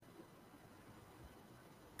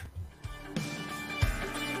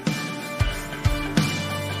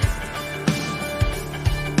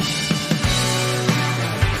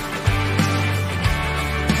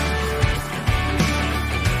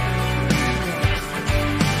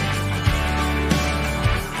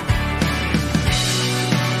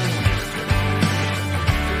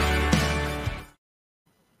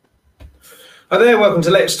Hi there, welcome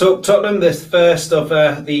to Let's Talk Tottenham, the first of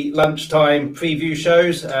the lunchtime preview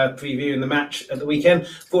shows, previewing the match at the weekend.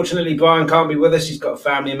 Fortunately, Brian can't be with us, he's got a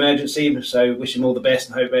family emergency, so wish him all the best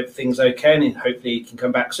and hope everything's okay and hopefully he can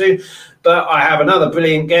come back soon. But I have another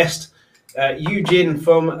brilliant guest, Eugene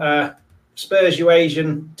from Spurs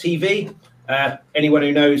Eurasian TV. Anyone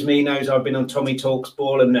who knows me knows I've been on Tommy Talks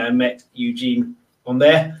Ball and met Eugene on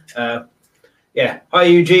there. Hi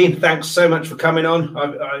Eugene, thanks so much for coming on.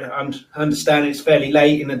 I understand it's fairly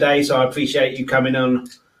late in the day, so I appreciate you coming on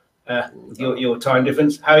with your time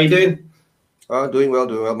difference. How are you doing? Doing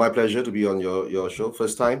well. My pleasure to be on your show.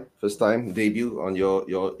 First time debut on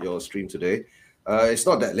your stream today. It's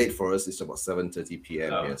not that late for us. It's about 7:30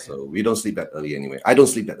 p.m. here, okay. So we don't sleep that early anyway. I don't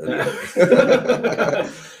sleep that early.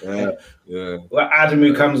 Yeah. Well, Adam,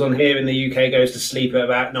 who comes on here in the UK, goes to sleep at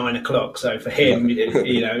about 9 o'clock. So for him,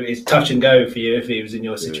 it's touch and go for you if he was in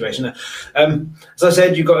your situation. Yeah. As I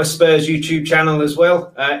said, you've got a Spurs YouTube channel as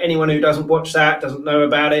well. Anyone who doesn't watch that, doesn't know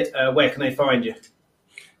about it, where can they find you?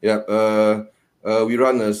 Yeah. We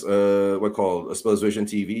run what's called a Spurs Vision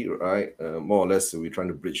TV, right? More or less, we're trying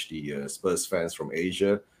to bridge the Spurs fans from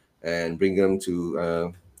Asia and bring them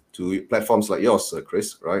to platforms like yours,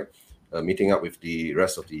 Chris, right? Meeting up with the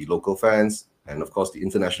rest of the local fans and, of course, the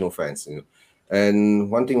international fans.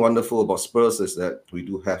 And one thing wonderful about Spurs is that we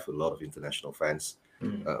do have a lot of international fans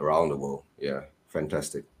around the world. Yeah,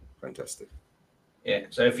 fantastic. Yeah,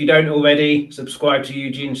 so if you don't already, subscribe to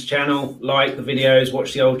Eugene's channel, like the videos,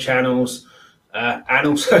 watch the old channels. And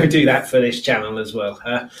also do that for this channel as well.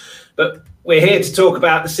 But we're here to talk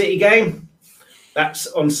about the City game. That's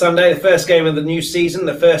on Sunday, the first game of the new season,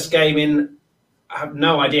 the first game in, I have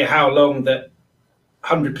no idea how long, that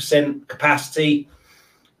 100% capacity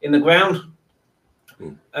in the ground.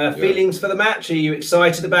 Feelings for the match? Are you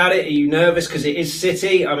excited about it? Are you nervous because it is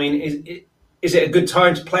City? I mean, is it a good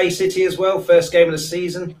time to play City as well? First game of the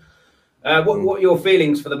season. What are your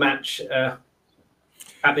feelings for the match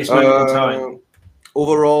at this moment in time?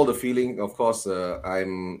 Overall, the feeling, of course,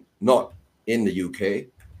 I'm not in the UK,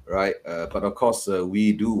 right? But of course,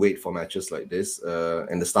 we do wait for matches like this.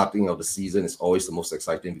 And the starting of the season is always the most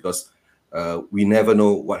exciting because we never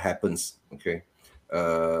know what happens, okay?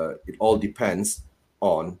 It all depends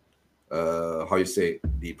on,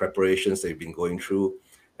 the preparations they've been going through.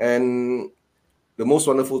 And the most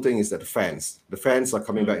wonderful thing is that the fans are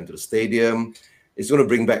coming back into the stadium. It's going to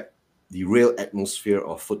bring back the real atmosphere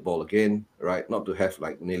of football again, right? Not to have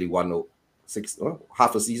like nearly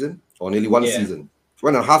half a season or nearly one season,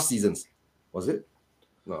 1.5 seasons, was it?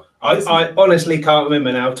 No, I honestly can't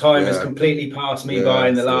remember now. Time has completely passed me by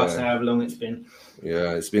in the last however long it's been.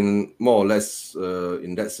 Yeah, it's been more or less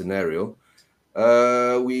in that scenario.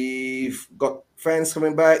 We've got fans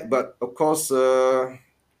coming back, but of course,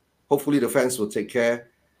 hopefully the fans will take care.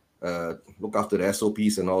 Look after the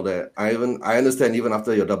SOPs and all that. I understand even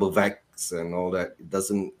after your double vax and all that, it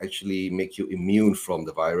doesn't actually make you immune from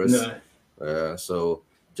the virus. No. So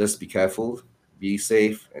just be careful, be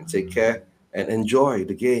safe, and take care and enjoy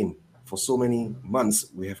the game. For so many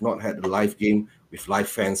months, we have not had a live game with live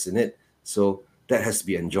fans in it. So that has to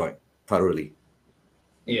be enjoyed thoroughly.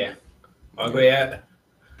 Yeah, I agree.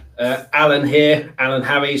 Alan here, Alan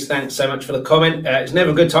Harries, thanks so much for the comment. It's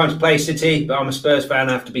never a good time to play City, but I'm a Spurs fan,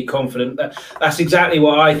 I have to be confident. That's exactly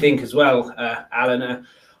what I think as well, Alan.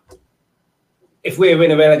 If we were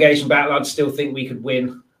in a relegation battle, I'd still think we could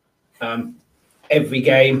win every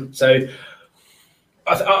game. So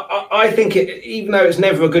I think even though it's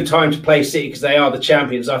never a good time to play City because they are the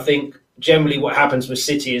champions, I think generally what happens with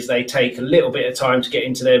City is they take a little bit of time to get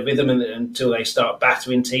into their rhythm until they start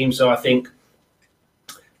battering teams. So I think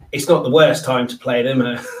it's not the worst time to play them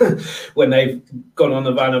when they've gone on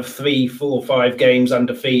the run of 3, 4, 5 games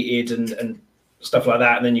undefeated and stuff like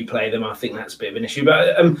that, and then you play them. I think that's a bit of an issue.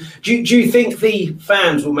 But do you think the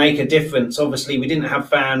fans will make a difference? Obviously, we didn't have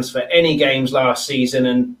fans for any games last season,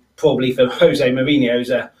 and probably for Jose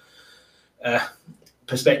Mourinho's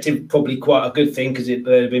perspective, probably quite a good thing because they've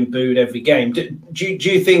been booed every game. Do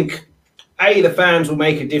you think the fans will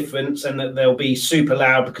make a difference and that they'll be super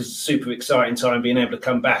loud because it's a super exciting time being able to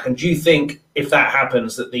come back? And do you think if that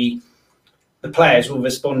happens that the players will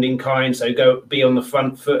respond in kind, so be on the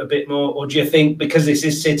front foot a bit more? Or do you think because this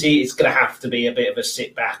is City, it's going to have to be a bit of a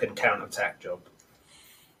sit back and counter-attack job?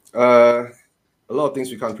 A lot of things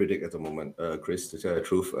we can't predict at the moment, Chris, to tell the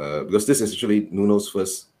truth, because this is actually Nuno's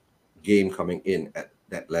first game coming in at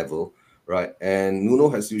that level, right? And Nuno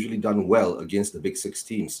has usually done well against the big 6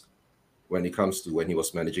 teams when it comes to when he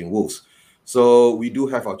was managing Wolves. So we do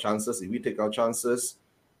have our chances. If we take our chances,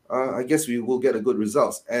 I guess we will get a good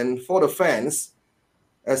results. And for the fans,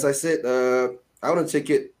 as I said, I want to take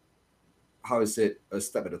it how is it, a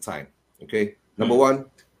step at a time. Okay. Number one,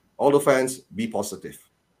 all the fans, be positive.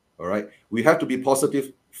 All right. We have to be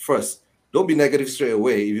positive first. Don't be negative straight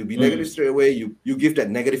away. If you be negative straight away, you give that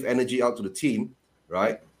negative energy out to the team,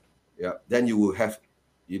 right? Yeah. Then you will have,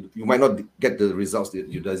 you might not get the results that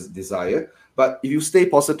you desire. But if you stay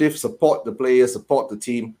positive, support the players, support the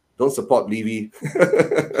team, don't support Levy.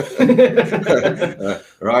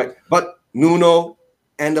 Right. But Nuno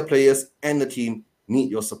and the players and the team need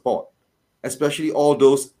your support, especially all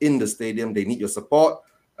those in the stadium. They need your support.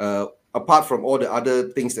 Apart from all the other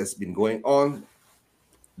things that's been going on,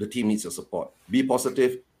 the team needs your support. Be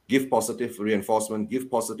positive, give positive reinforcement, give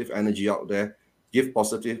positive energy out there, give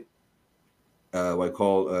positive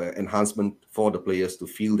enhancement for the players to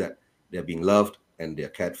feel that they're being loved and they're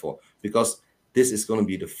cared for. Because this is going to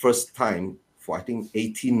be the first time for, I think,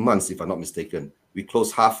 18 months, if I'm not mistaken. We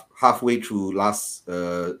closed halfway through last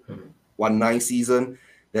 1-9 season.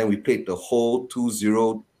 Then we played the whole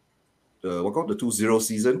 2-0, the 2-0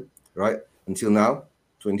 season, right? Until now,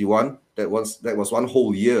 21. That was one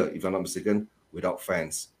whole year, if I'm not mistaken, without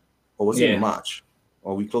fans. Or was it in March?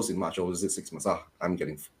 Or we closed in March, or was it 6 months? I'm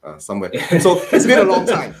getting somewhere. So it's been a long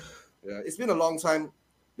time. Yeah, it's been a long time.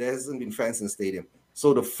 There hasn't been fans in the stadium.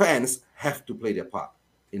 So the fans have to play their part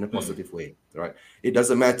in a positive way, right? It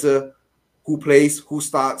doesn't matter who plays, who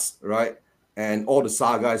starts, right? And all the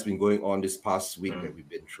saga has been going on this past week that we've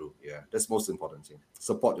been through. Yeah, that's the most important thing.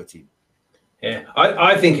 Support your team. Yeah,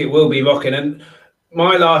 I think it will be rocking. And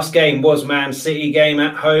my last game was Man City game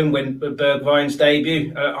at home when Bergwijn's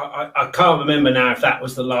debut. I can't remember now if that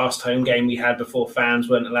was the last home game we had before fans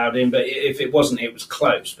weren't allowed in. But if it wasn't, it was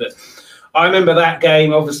close. But I remember that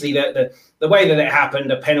game, obviously, the way that it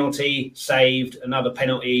happened, a penalty saved, another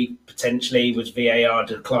penalty potentially was VAR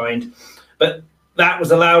declined. But that was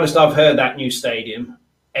the loudest I've heard that new stadium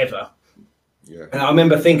ever. Yeah. And I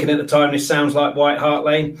remember thinking at the time, this sounds like White Hart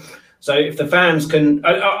Lane. So if the fans can,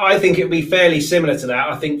 I think it'll be fairly similar to that.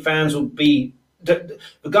 I think fans will be,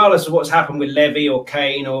 regardless of what's happened with Levy or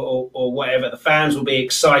Kane or whatever, the fans will be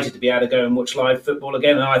excited to be able to go and watch live football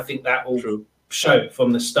again. And I think that will show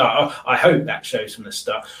from the start. I hope that shows from the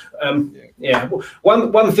start.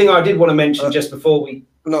 One thing I did want to mention just before we...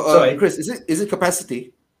 sorry, Chris, is it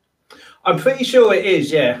capacity? I'm pretty sure it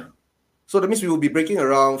is, yeah. So that means we will be breaking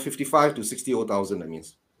around 55 to 60,000, that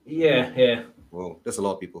means. Yeah. Well, that's a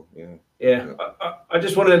lot of people. Yeah. I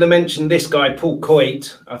just wanted to mention this guy, Paul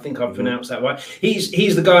Coit. I think I've pronounced that right. He's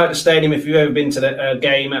the guy at the stadium. If you've ever been to the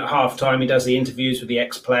game at halftime, he does the interviews with the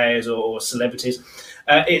ex-players or celebrities.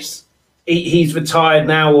 He's retired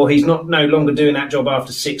now, or he's no longer doing that job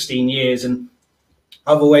after 16 years. And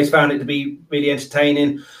I've always found it to be really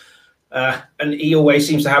entertaining. And he always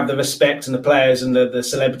seems to have the respect, and the players and the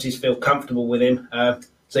celebrities feel comfortable with him.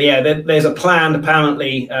 So yeah, there's a plan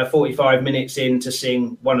apparently 45 minutes in to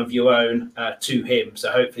sing One of Your Own to him. So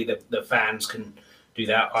hopefully the fans can do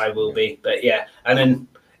that. I will be. But yeah, and then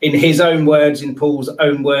in his own words, in Paul's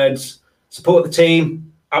own words, support the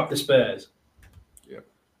team, up the Spurs. Yeah.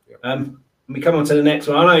 We come on to the next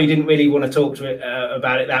one. I know you didn't really want to talk to it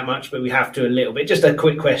about it that much, but we have to a little bit. Just a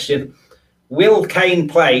quick question. Will Kane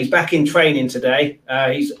play? He's back in training today.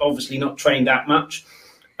 He's obviously not trained that much.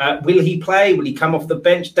 Will he play? Will he come off the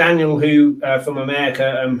bench? Daniel, who from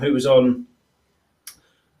America, who was on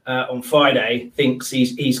Friday, thinks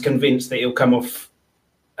he's convinced that he'll come off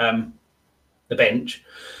the bench.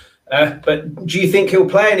 But do you think he'll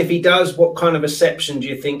play? And if he does, what kind of reception do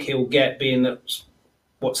you think he'll get? Being that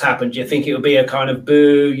what's happened, do you think it'll be a kind of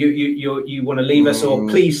boo? You want to leave us, or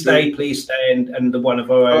please stay, and the one of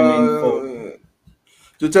our own?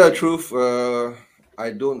 To tell the truth,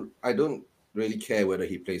 I don't really care whether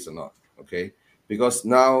he plays or not, okay? Because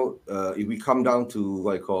now, if we come down to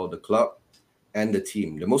what I call the club and the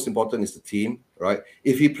team, the most important is the team, right?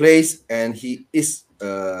 If he plays and he is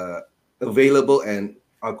available and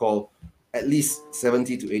I call at least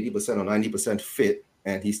 70 to 80% or 90% fit,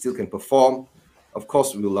 and he still can perform, of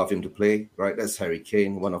course we will love him to play, right? That's Harry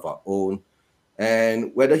Kane, one of our own.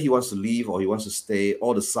 And whether he wants to leave or he wants to stay,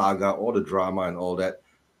 all the saga, all the drama and all that,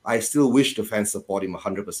 I still wish the fans support him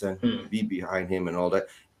 100%, be behind him and all that.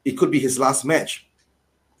 It could be his last match,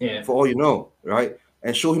 for all you know, right?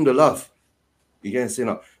 And show him the love. You can say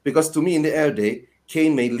no. Because to me, in the air day,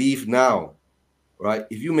 Kane may leave now, right?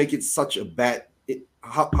 If you make it such a bad,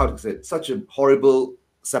 how to say it, such a horrible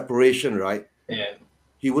separation, right? Yeah.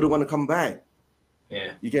 He wouldn't want to come back.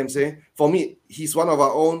 Yeah. You get what I'm saying? For me, he's one of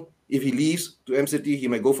our own. If he leaves to MCT, he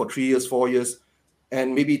might go for 3 years, 4 years.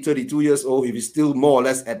 And maybe 32 years old, if he's still more or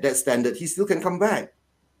less at that standard, he still can come back.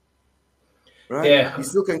 Right? Yeah. He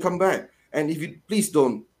still can come back. And if you please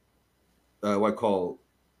don't,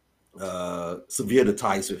 sever the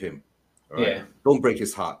ties with him. Right? Yeah. Don't break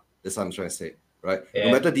his heart. That's what I'm trying to say. Right? Yeah.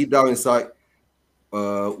 No matter deep down inside,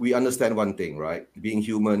 we understand one thing, right? Being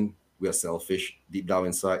human, we are selfish deep down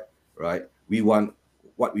inside, right? We want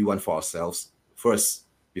what we want for ourselves first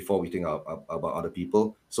before we think about other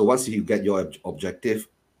people. So once you get your objective,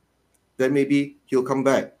 then maybe he'll come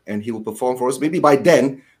back and he will perform for us. Maybe by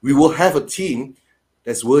then we will have a team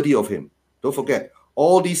that's worthy of him. Don't forget,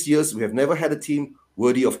 all these years we have never had a team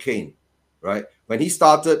worthy of Kane, right? When he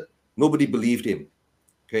started, nobody believed him.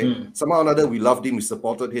 Okay, somehow or another we loved him, we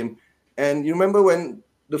supported him. And you remember when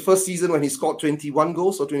the first season when he scored 21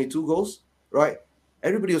 goals or 22 goals, right?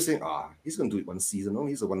 Everybody was saying, he's going to do it one season. Oh,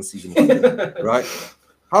 he's a one season wonder, right?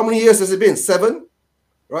 How many years has it been? 7,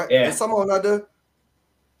 right? Yeah. And somehow or another,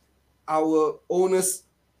 our owners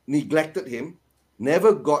neglected him,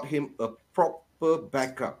 never got him a proper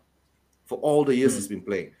backup for all the years he's been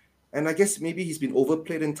playing. And I guess maybe he's been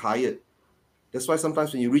overplayed and tired. That's why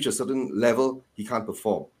sometimes when you reach a certain level, he can't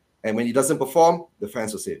perform. And when he doesn't perform, the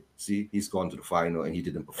fans will say, see, he's gone to the final and he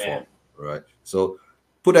didn't perform, right? So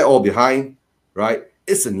put that all behind, right?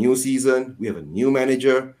 It's a new season. We have a new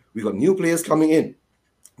manager. We got new players coming in.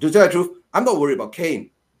 To tell the truth, I'm not worried about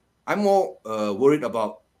Kane. I'm more worried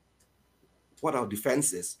about what our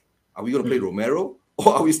defense is. Are we going to play Romero,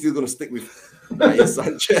 or are we still going to stick with Dayan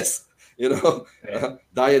Sanchez?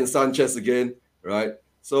 Dayan Sanchez again, right?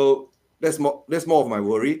 So that's more of my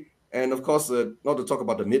worry. And of course, not to talk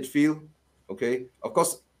about the midfield. Okay, of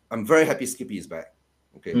course, I'm very happy Skippy is back.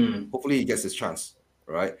 Okay, hopefully he gets his chance,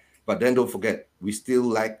 right? But then don't forget, we still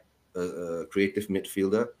lack a creative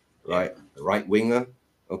midfielder, right? A right winger.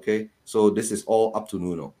 Okay, so this is all up to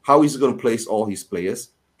Nuno. How is he going to place all his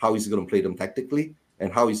players? How is he going to play them tactically?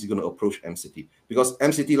 And how is he going to approach MCT? Because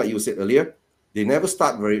MCT, like you said earlier, they never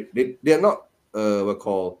start they are not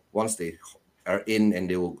once they are in and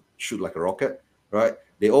they will shoot like a rocket, right?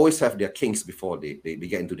 They always have their kinks before they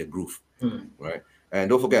get into their groove, right? And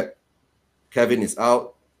don't forget, Kevin is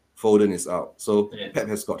out, Foden is out. So Pep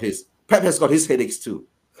has got his headaches too.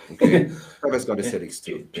 Okay, Pep has got his headaches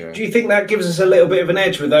too. Do you think that gives us a little bit of an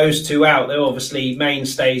edge with those two out? They're obviously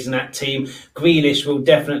mainstays in that team. Grealish will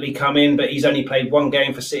definitely come in, but he's only played one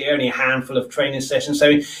game for City, only a handful of training sessions.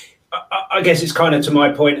 So I guess it's kind of to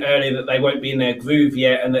my point earlier that they won't be in their groove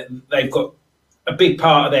yet, and that they've got a big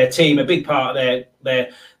part of their team, a big part of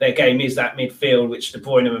their game is that midfield, which De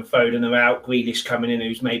Bruyne and Foden are out. Grealish coming in,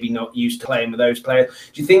 who's maybe not used to playing with those players.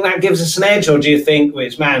 Do you think that gives us an edge, or do you think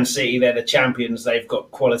it's Man City, they're the champions, they've got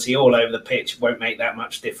quality all over the pitch, won't make that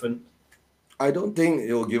much difference? I don't think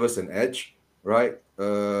it will give us an edge, right?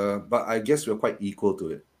 But I guess we're quite equal to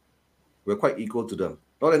it. We're quite equal to them.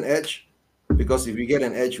 Not an edge, because if we get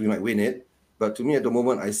an edge, we might win it. But to me, at the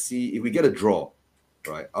moment, I see if we get a draw,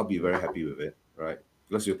 right, I'll be very happy with it. Right,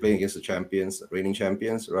 because you're playing against the champions, reigning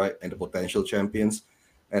champions, right, and the potential champions,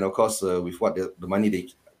 and of course with what the money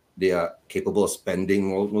they are capable of spending,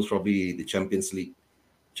 most probably the Champions League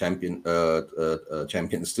champions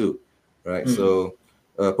too, right? So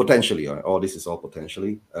potentially, all this is all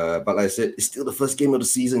potentially, but like I said, it's still the first game of the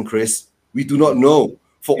season, Chris. We do not know.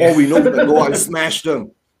 For all we know, we can go out and smash them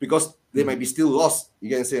because they might be still lost. You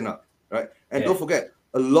can say now, right? And don't forget,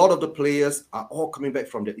 a lot of the players are all coming back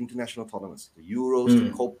from the international tournaments, the Euros,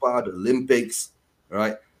 the Copa, the Olympics,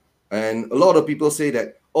 right? And a lot of people say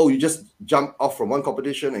that, you just jump off from one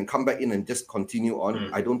competition and come back in and just continue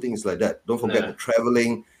on. I don't think it's like that. Don't forget the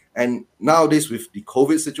traveling. And nowadays with the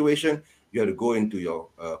COVID situation, you have to go into your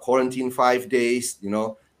quarantine 5 days,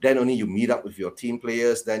 then only you meet up with your team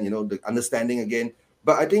players, then, the understanding again.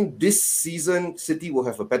 But I think this season, City will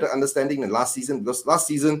have a better understanding than last season, because last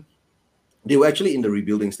season, they were actually in the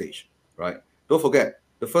rebuilding stage, right? Don't forget,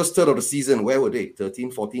 the first third of the season, where were they? 13,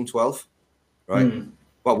 14, 12, right?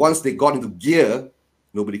 But once they got into gear,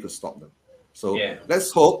 nobody could stop them. So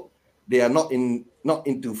let's hope they are not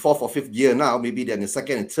into fourth or fifth gear now. Maybe they're in the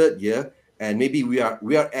second and third gear, and maybe we are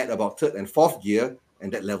at about third and fourth gear,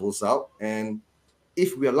 and that levels out. And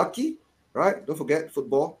if we are lucky, right? Don't forget,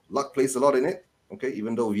 football, luck plays a lot in it. Okay,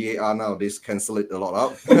 even though VAR nowadays cancel it a lot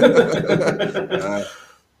out,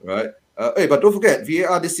 right? But don't forget,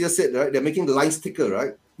 VAR this year said, right, they're making the lines thicker,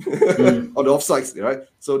 right? Or the offsides, right?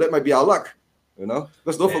 So that might be our luck,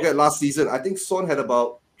 Because don't forget, last season, I think Son had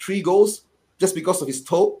about 3 goals just because of his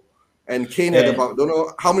toe, and Kane had about, don't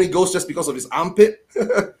know how many goals just because of his armpit.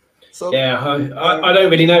 So I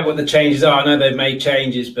don't really know what the changes are. I know they've made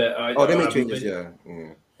changes, but they made changes,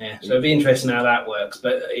 so it'd be interesting how that works.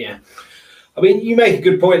 But I mean, you make a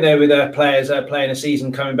good point there with players playing a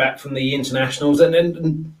season coming back from the internationals,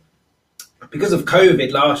 and because of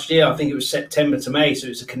COVID last year, I think it was September to May, so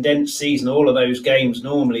it's a condensed season. All of those games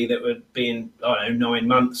normally that would be in, I don't know, 9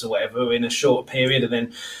 months or whatever in a short period, and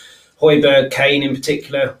then Højbjerg, Kane in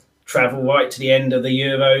particular, travel right to the end of the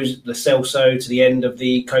Euros, Lo Celso to the end of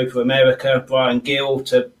the Copa America, Brian Gill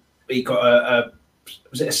he got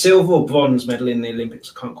was it a silver or bronze medal in the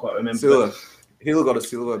Olympics? I can't quite remember. Silver. Hill got a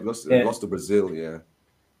silver because he lost to Brazil, Yeah,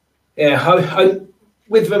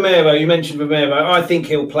 with Romero, you mentioned Romero. I think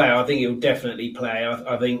he'll play. I think he'll definitely play.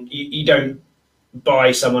 I think you don't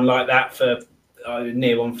buy someone like that for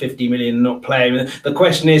near on 50 million and not playing. The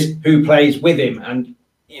question is who plays with him, and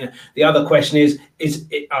the other question is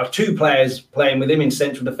are 2 players playing with him in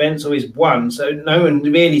central defence, or is 1? So no one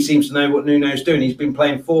really seems to know what Nuno's doing. He's been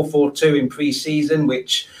playing 4-4-2 in pre-season,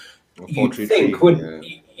 which you'd think, wouldn't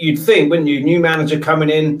you? New manager coming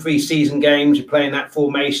in, pre-season games, you're playing that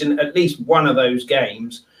formation. At least one of those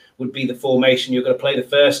games would be the formation you're going to play the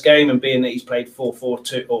first game, and being that he's played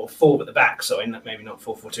 4-4-2 or 4 at the back, maybe not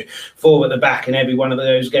 4-4-2, 4 at the back, and every one of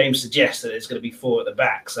those games suggests that there's going to be 4 at the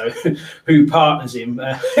back. So who partners him?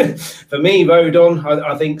 For me, Rodon,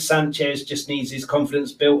 I think Sanchez just needs his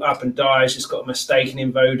confidence built up, and Dyer's just got a mistake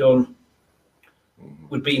in Rodon.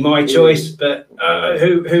 Would be my choice, but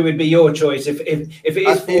who would be your choice if it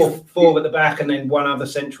is 4 at the back and then one other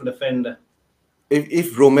central defender?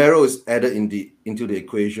 If Romero is added into the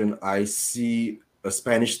equation, I see a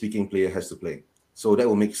Spanish-speaking player has to play. So that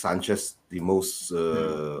will make Sanchez the most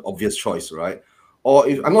obvious choice, right? Or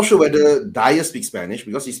I'm not sure whether Dyer speaks Spanish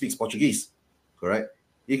because he speaks Portuguese, correct?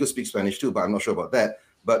 He could speak Spanish too, but I'm not sure about that.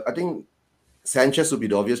 But I think Sanchez would be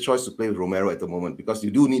the obvious choice to play with Romero at the moment because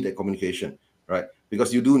you do need that communication, right?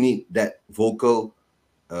 Because you do need that vocal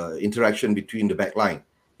interaction between the back line.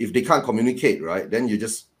 If they can't communicate, right, then you're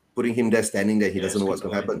just putting him there, standing there. He doesn't know what's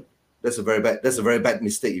going to happen. That's a very bad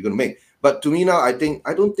mistake you're going to make. But to me now, I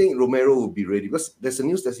don't think Romero will be ready because there's a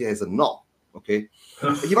news that he has a knock. Okay,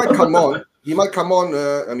 he might come on. He might come on.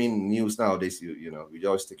 I mean, news nowadays, you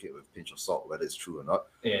always take it with a pinch of salt whether it's true or not.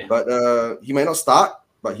 Yeah. But he might not start,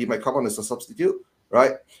 but he might come on as a substitute,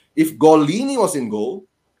 right? If Golini was in goal,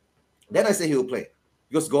 then I say he will play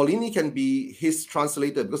because Golini can be his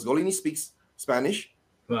translator because Golini speaks Spanish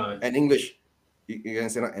and English. You can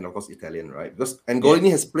say that, and of course Italian, right? Because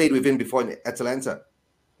Golini has played with him before in Atalanta.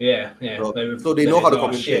 Yeah. So they know how to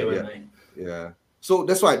communicate. Yeah. So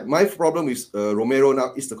that's why my problem with Romero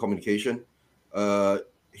now is the communication.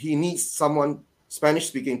 He needs someone,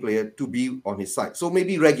 Spanish-speaking player, to be on his side. So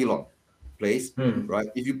maybe Reguilon plays, right?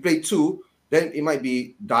 If you play 2, then it might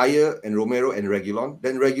be Dyer and Romero and Reguilon.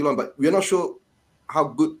 Then Reguilon, but we're not sure how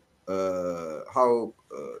good,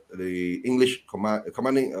 the English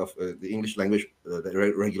commanding of the English language that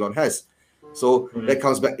Reguilon has. So that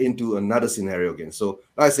comes back into another scenario again. So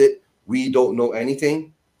like I said, we don't know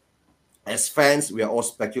anything. As fans, we are all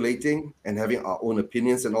speculating and having our own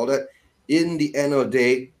opinions and all that. In the end of the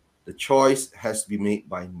day, the choice has to be made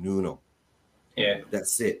by Nuno. Yeah.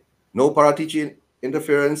 That's it. No Paratici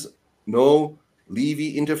interference, no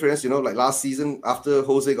Levy interference. Like last season after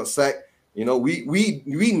Jose got sacked, we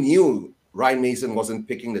knew Ryan Mason wasn't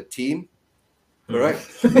picking the team,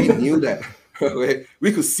 correct? We knew that.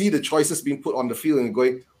 We could see the choices being put on the field and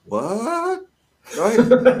going, what?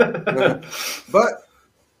 Right? But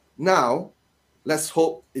now, let's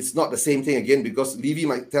hope it's not the same thing again because Levy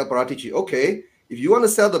might tell Paratici, okay, if you want to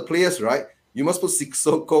sell the players, right, you must put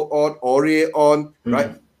Sissoko on, Aurier on,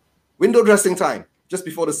 right? Window dressing time, just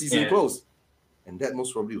before the season closed. And that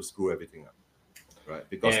most probably will screw everything up, right?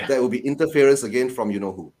 Because there will be interference again from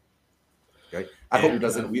you-know-who. Okay? I hope it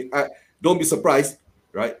doesn't. Don't be surprised,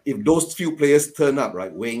 right, if those few players turn up,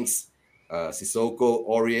 right, Winks, Sissoko,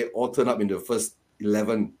 Aurier, all turn up in the first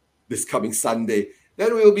 11 this coming Sunday.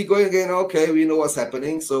 Then we'll be going again, okay, we know what's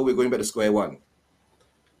happening, so we're going back to square one.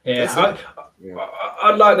 Yeah,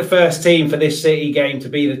 I'd like the first team for this City game to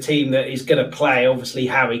be the team that is going to play. Obviously,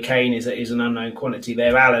 Harry Kane is an unknown quantity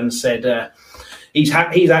there. Alan said he's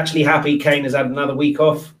actually happy Kane has had another week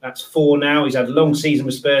off. That's 4 now. He's had a long season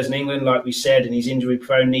with Spurs in England, like we said, and he's injury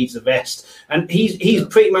prone, needs the vest. And he's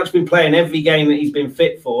pretty much been playing every game that he's been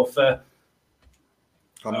fit for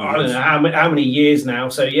I don't know how many years now.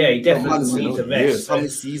 So, yeah, he definitely needs a vest. How many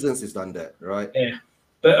seasons he's done that, right? Yeah.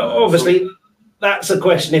 But obviously, that's a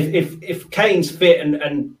question. If Kane's fit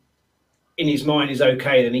and in his mind is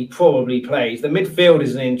okay, then he probably plays. The midfield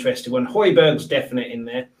is an interesting one. Højbjerg's definite in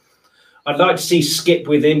there. I'd like to see Skip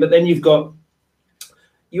with him, but then you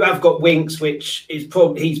have got Winks, which is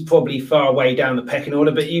he's probably far way down the pecking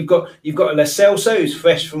order. But you've got Lo Celso, who's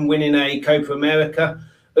fresh from winning a Copa America.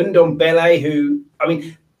 Ndombele, who, I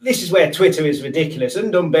mean, this is where Twitter is ridiculous.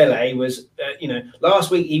 Ndombele was, last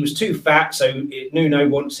week he was too fat, so Nuno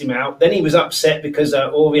wants him out. Then he was upset because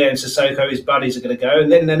Aurier and Sissoko, his buddies, are going to go.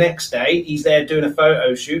 And then the next day, he's there doing a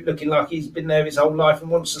photo shoot, looking like he's been there his whole life and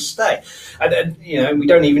wants to stay. And we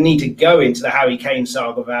don't even need to go into the Harry Kane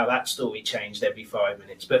saga of how that story changed every 5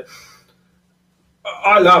 minutes. But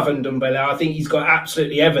I love Ndombele. I think he's got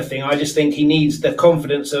absolutely everything. I just think he needs the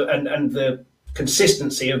confidence and the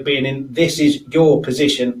consistency of being in, this is your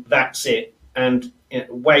position, that's it. And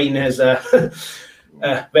Wayne has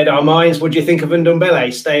read our minds. What do you think of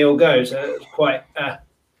Ndombele? Stay or go? So quite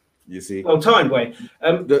you see, well timed, Wayne.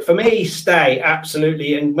 For me, stay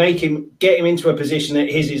absolutely, and get him into a position that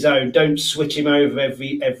is his own. Don't switch him over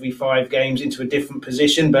every 5 games into a different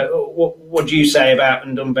position. But what do you say about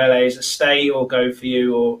Ndombele? Is it stay or go for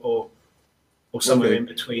you, or somewhere in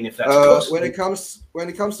between, if that's possible? When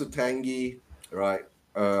it comes to Tanguy, right,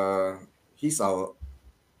 he's our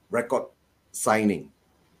record signing,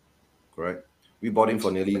 correct? We bought him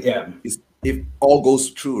for nearly, if all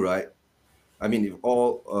goes through, right? I mean,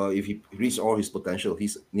 if he reached all his potential,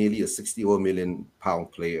 he's nearly a 60 million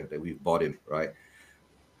pound player that we've bought him, right?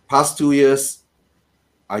 Past 2 years,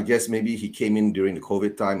 I guess maybe he came in during the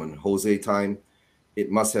COVID time and Jose time.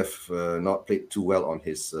 It must have not played too well on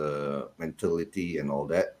his mentality and all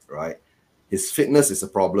that, right? His fitness is a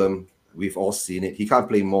problem. We've all seen it. He can't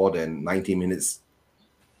play more than 90 minutes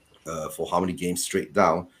for how many games straight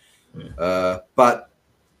down. But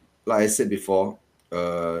like I said before,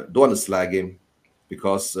 don't want to slag him,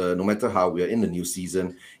 because no matter how, we are in the new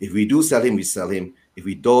season. If we do sell him, we sell him. If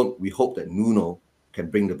we don't, we hope that Nuno can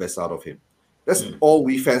bring the best out of him. That's all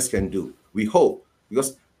we fans can do. We hope,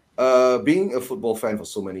 because being a football fan for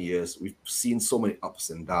so many years, we've seen so many ups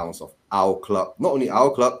and downs of our club. Not only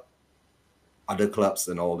our club, other clubs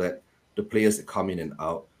and all that. The players that come in and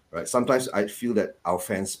out, right? Sometimes I feel that our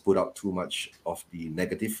fans put out too much of the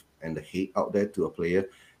negative and the hate out there to a player.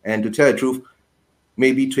 And to tell the truth,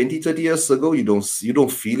 maybe 20, 30 years ago, you don't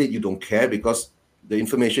feel it, you don't care, because the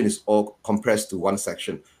information is all compressed to one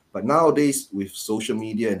section. But nowadays, with social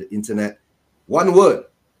media and the internet, one word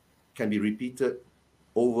can be repeated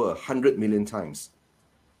over 100 million times,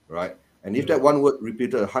 right? And if that one word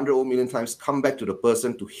repeated 100 million times come back to the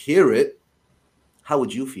person to hear it, how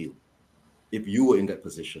would you feel if you were in that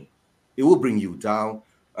position? It will bring you down.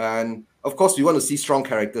 And of course, we want to see strong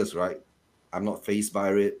characters, right? I'm not fazed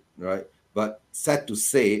by it, right? But sad to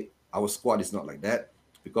say, our squad is not like that,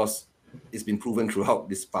 because it's been proven throughout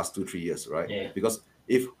this past 2-3 years, right? Yeah. Because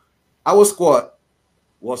if our squad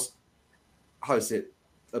was, how is it,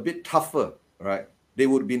 a bit tougher, right? They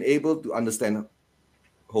would have been able to understand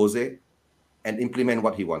Jose and implement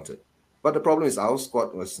what he wanted. But the problem is our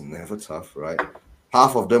squad was never tough, right?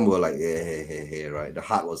 Half of them were like, hey, right? The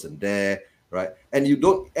heart wasn't there, right? And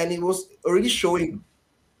it was already showing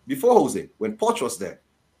before Jose, when Poch was there.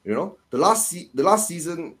 The last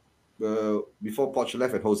season before Poch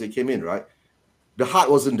left and Jose came in, right? The heart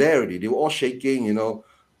wasn't there already. They were all shaking,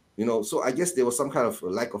 So I guess there was some kind of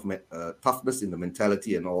lack of toughness in the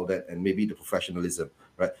mentality and all that, and maybe the professionalism,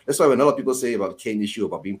 right? That's why when a lot of people say about the Kane issue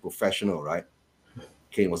about being professional, right?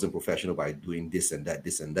 Kane wasn't professional by doing this and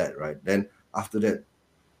that, right? Then after that,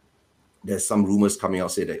 there's some rumors coming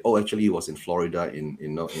out say that, actually he was in Florida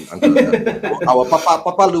in Uncle, our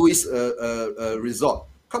Papa Louis resort.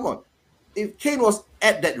 Come on, if Kane was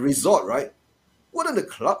at that resort, right, wouldn't the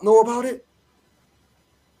club know about it?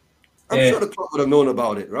 I'm sure the club would have known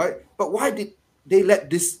about it, right? But why did they let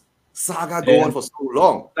this saga go on for so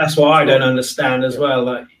long? That's what I don't understand as well.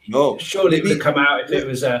 Like, no, surely it would have come out if it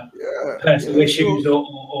was personal issues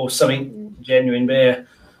or something genuine. But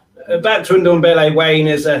back to Ndombele,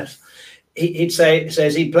 Wayne,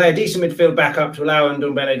 says he'd play a decent midfield backup to allow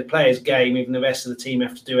Ndombele to play his game. Even the rest of the team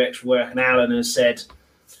have to do extra work. And Alan has said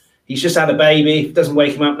he's just had a baby. If it doesn't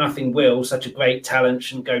wake him up, nothing will. Such a great talent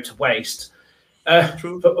shouldn't go to waste.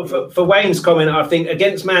 For Wayne's comment, I think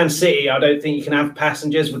against Man City, I don't think you can have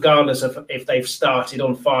passengers, regardless of if they've started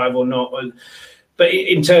on 5 or not. But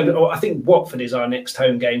in terms of, I think Watford is our next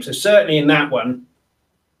home game. So certainly in that one,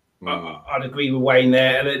 I'd agree with Wayne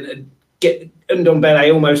there. And get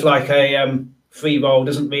Ndombele almost like a free roll,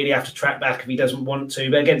 doesn't really have to track back if he doesn't want to.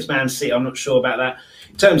 But against Man City, I'm not sure about that.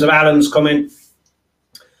 In terms of Alan's comment,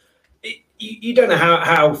 you don't know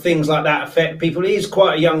how things like that affect people. He is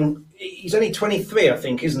quite a young. He's only 23, I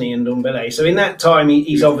think, isn't he, Ndombele? So in that time,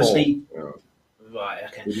 he's obviously right.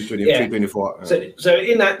 Okay, 23, 24. So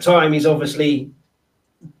in that time, he's obviously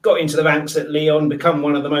got into the ranks at Lyon, become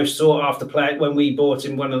one of the most sought after players. When we bought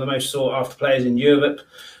him, one of the most sought after players in Europe.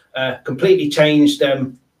 Completely changed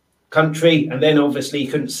country, and then obviously he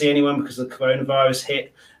couldn't see anyone because the coronavirus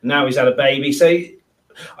hit, and now he's had a baby. So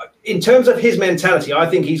in terms of his mentality, I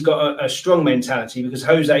think he's got a strong mentality, because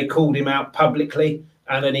Jose called him out publicly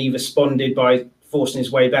and then he responded by forcing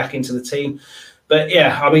his way back into the team. But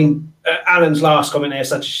yeah, I mean, Alan's last comment there,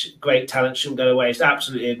 such a great talent, shouldn't go to waste.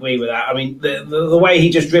 Absolutely agree with that. I mean, the way he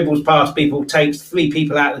just dribbles past people, takes 3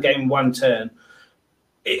 people out of the game in one turn.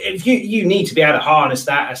 If you need to be able to harness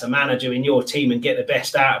that as a manager in your team and get the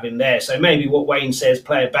best out of him there. So maybe what Wayne says,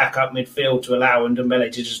 play a backup midfield to allow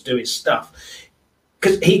Ndombele to just do his stuff.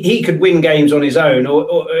 Because he could win games on his own,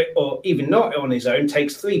 or even not on his own,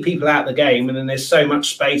 takes 3 people out of the game, and then there's so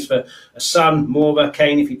much space for a Son, Morva,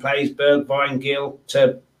 Kane if he plays, Bergwijn, Gill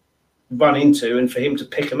to run into, and for him to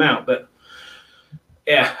pick them out. But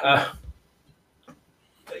yeah,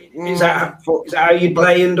 is that how you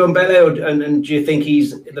play Ndombele, and do you think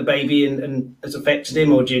he's the baby and has affected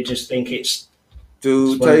him, or do you just think it's...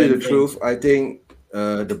 To tell you the truth, I think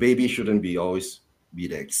the baby shouldn't always be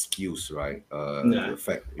the excuse, right? To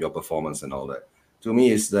affect your performance and all that. To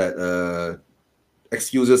me, is that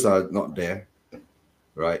excuses are not there,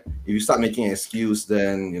 right? If you start making an excuse,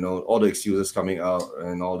 then all the excuses coming out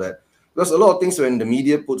and all that. Because a lot of things when the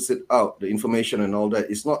media puts it out, the information and all that,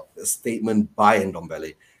 it's not a statement by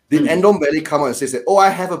Ndombele. Did Ndombele come out and say, "Oh, I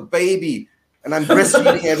have a baby and I'm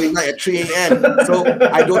breastfeeding every night at 3 a.m. so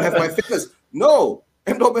I don't have my fitness"? No,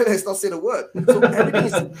 Ndombele has not said a word. So everything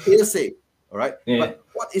is hearsay. All right. Yeah. But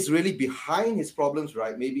what is really behind his problems,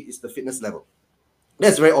 right? Maybe it's the fitness level.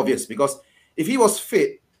 That's very obvious, because if he was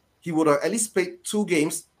fit, he would have at least played 2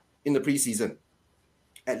 games in the preseason.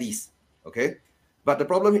 At least. Okay. But the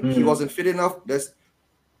problem, he wasn't fit enough.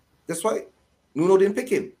 That's why Nuno didn't pick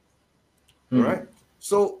him. All right.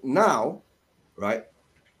 So now, right,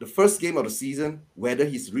 the first game of the season, whether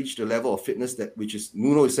he's reached the level of fitness that which is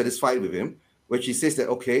Nuno is satisfied with him, which he says that,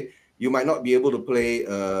 okay, you might not be able to play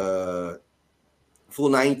full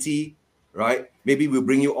 90, right? Maybe we'll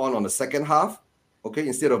bring you on the second half, okay,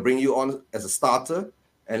 instead of bringing you on as a starter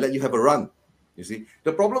and let you have a run. You see,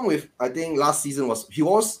 the problem with, I think, last season was he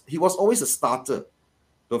was always a starter.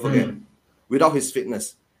 Don't forget, without his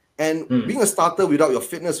fitness. And being a starter without your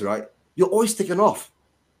fitness, right, you're always taken off.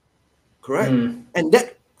 Correct? And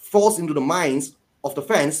that falls into the minds of the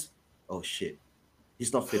fans. Oh shit,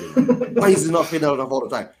 he's not fit enough. Why is he not fit enough all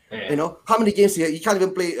the time? Yeah. How many games he can't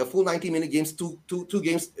even play a full 90-minute games, two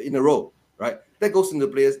games in a row, right? That goes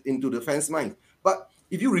into the fans' mind. But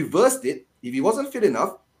if you reversed it, if he wasn't fit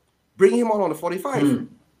enough, bring him on the 45.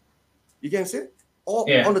 You can say, or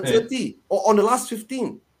on the 30, or on the last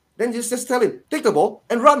 15. Then just tell him, take the ball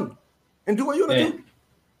and run, and do what you want to do.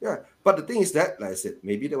 Yeah. But the thing is that, like I said,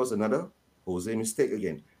 maybe there was another Jose mistake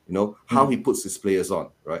again. How he puts his players on,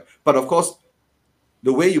 right? But of course,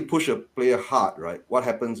 the way you push a player hard, right? What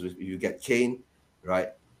happens if you get Kane, right?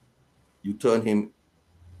 You turn him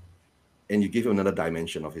and you give him another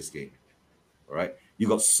dimension of his game, all right? You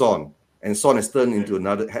got Son, and Son has turned into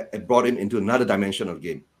brought him into another dimension of the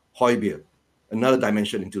game. Højbjerg, another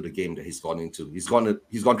dimension into the game that he's gone into. He's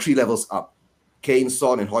gone 3 levels up. Kane,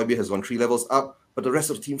 Son, and Højbjerg has gone 3 levels up, but the rest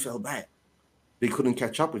of the team fell back. They couldn't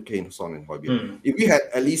catch up with Kane, Son, and Højbjerg. If we had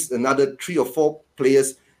at least another 3 or 4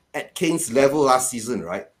 players at Kane's level last season,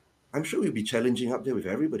 right, I'm sure we'll be challenging up there with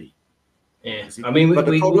everybody. Yeah, I mean, but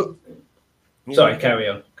the problem. Sorry, carry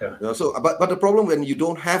on. But the problem when you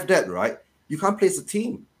don't have that, right, you can't play as a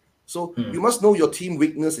team. So you must know your team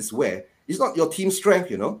weakness is where. It's not your team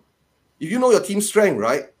strength, If you know your team strength,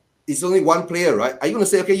 right, it's only one player, right? Are you going to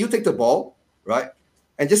say, okay, you take the ball, right,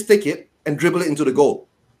 and just take it and dribble it into the goal?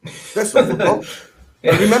 That's not football.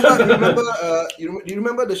 You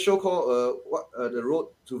remember the show called The Road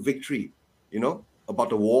to Victory? About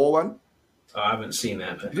the war one. Oh, I haven't seen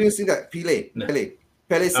that. You didn't see that?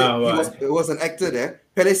 Pele said he was an actor there.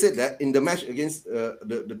 Pele said that in the match against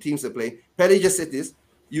the teams that play. Pele just said this: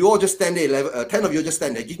 "You all just stand there. 10 of you just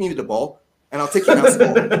stand there. Give me the ball, and I'll take it and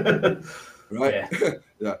score." Right?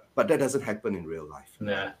 Yeah. But that doesn't happen in real life.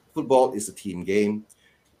 Nah. Football is a team game.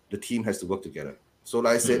 The team has to work together. So,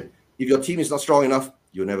 like I said, if your team is not strong enough,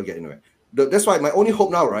 you'll never get anywhere. That's why my only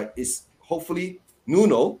hope now, right, is hopefully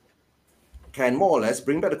Nuno can more or less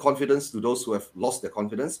bring back the confidence to those who have lost their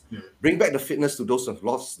confidence, bring back the fitness to those who have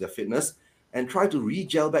lost their fitness, and try to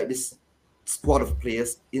re-gel back this squad of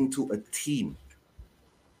players into a team,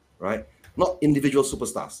 right? Not individual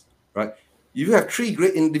superstars, right? If you have 3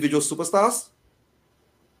 great individual superstars,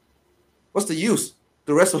 what's the use?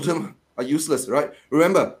 The rest of them are useless, right?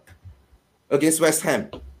 Remember, against West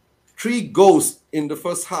Ham, 3 goals in the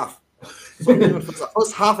first half. So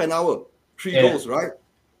first half an hour, 3 goals, right?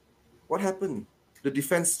 What happened? The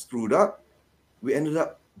defense screwed up. We ended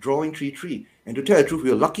up drawing 3-3. And to tell the truth, we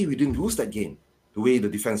were lucky we didn't lose that game, the way the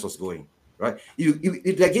defense was going, right?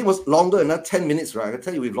 If that game was longer, another 10 minutes, right, I can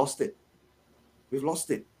tell you we've lost it. We've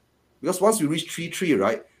lost it. Because once we reached 3-3,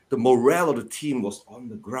 right, the morale of the team was on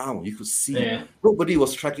the ground. You could see nobody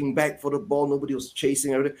was tracking back for the ball. Nobody was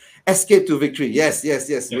chasing everything. Escape to victory. Yes,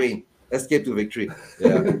 Wayne. Escape to victory.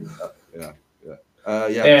 Yeah.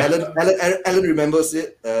 Alan remembers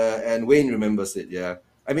it, and Wayne remembers it. Yeah.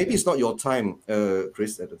 And maybe it's not your time,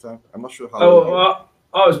 Chris, at the time. I'm not sure how. Well,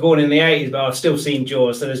 I was born in the 80s, but I've still seen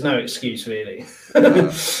Jaws, so there's no excuse really.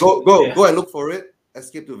 Go and look for it.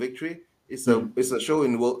 Escape to Victory. It's a show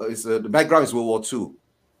in the background is World War II,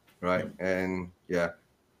 right? And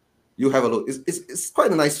you have a look. It's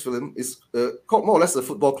quite a nice film. It's called more or less a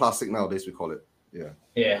football classic nowadays. We call it.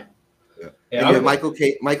 Yeah. And you have Michael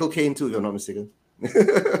Caine too, if I'm not mistaken.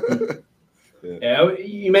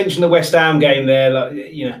 You mentioned the West Ham game there.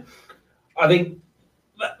 I think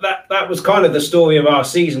that was kind of the story of our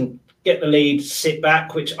season. Get the lead, sit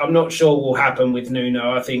back, which I'm not sure will happen with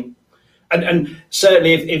Nuno. I think, and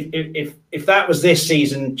certainly if that was this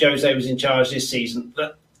season, Jose was in charge this season.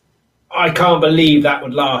 I can't believe that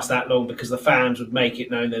would last that long, because the fans would make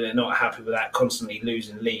it known that they're not happy with that, constantly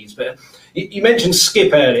losing leads. But you mentioned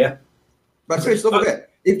Skip earlier. But Chris, don't forget,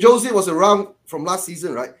 if Jose was around from last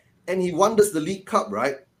season, right, and he won us the League Cup,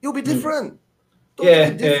 right, it'll be different.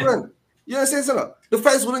 Different. You understand, sir? The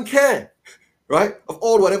fans wouldn't care, right? Of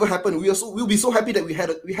all whatever happened, we'll be so happy that we have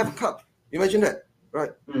a cup. Imagine that,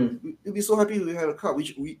 right? We'll be so happy we have a cup,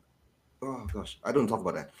 which we. Oh gosh, I don't talk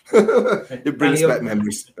about that. It brings back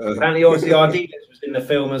memories. Apparently, obviously, Ardiles was in the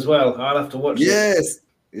film as well. I'll have to watch it. Yes.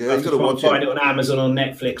 Yeah, you got to watch find it on Amazon or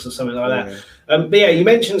Netflix or something like that. But you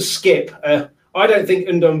mentioned Skip. I don't think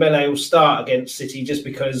Ndombele will start against City just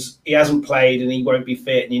because he hasn't played and he won't be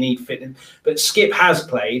fit, and you need fitness. But Skip has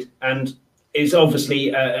played and is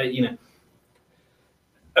obviously, a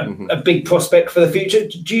big prospect for the future.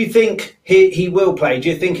 Do you think he will play? Do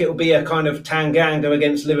you think it will be a kind of Tanganga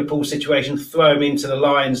against Liverpool situation, throw him into the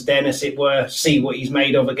lion's den, as it were, see what he's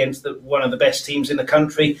made of against one of the best teams in the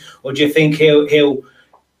country? Or do you think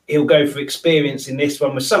he'll go for experience in this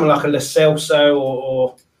one with someone like a Lo Celso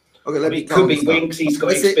or it could be Winks? He's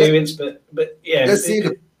got experience, but yeah. Let's see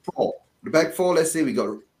the back four. Let's say we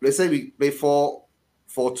play 4-4-2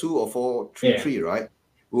 or 4-3-3, right?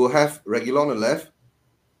 We'll have Reguilon on the left,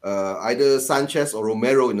 either Sanchez or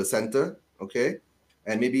Romero in the center, okay,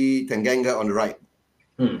 and maybe Tanganga on the right,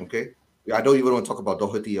 okay. I don't even want to talk about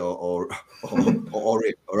Doherty or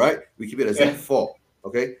Rick, all right? We keep it as a 4,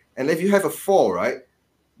 okay. And if you have a 4, right,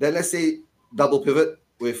 then let's say double pivot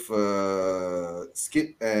with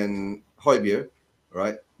Skip and Højbjerg,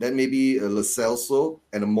 right? Then maybe a Lo Celso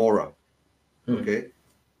and a Mora, okay?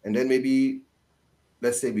 And then maybe,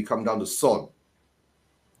 let's say we come down to Son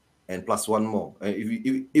and plus one more.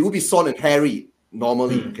 It would be Son and Harry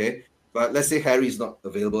normally, okay? But let's say Harry is not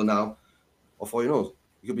available now, or for it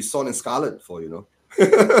could be Son and Scarlett for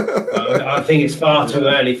I think it's far too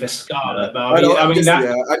early for Scarlett, but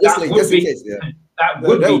that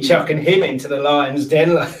would be chucking him into the lion's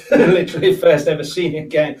den, literally first ever seen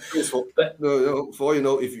game. But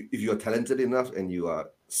if you are talented enough and you are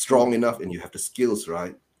strong enough and you have the skills,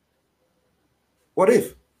 right? What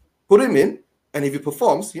if? Put him in, and if he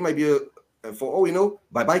performs, he might be for all we know,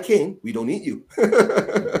 bye-bye Kane, we don't need you.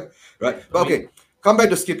 Right? But okay, come back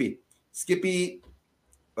to Skippy. Skippy,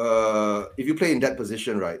 if you play in that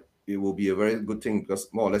position, right, it will be a very good thing, because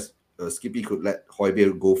more or less Skippy could let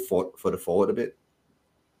Højbjerg go further forward a bit.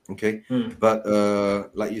 Okay, but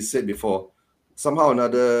like you said before, somehow or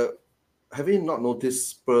another, have you not noticed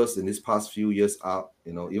Spurs in these past few years are,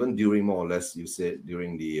 even during more or less, you said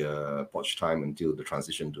during the Poch time until the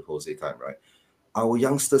transition to Jose time, right? Our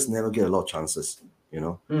youngsters never get a lot of chances,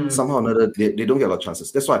 Somehow or another, they don't get a lot of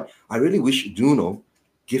chances. That's why I really wish Nuno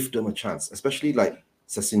give them a chance, especially like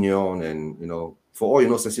Sessegnon and, for all you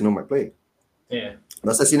know, Sessegnon might play. Yeah.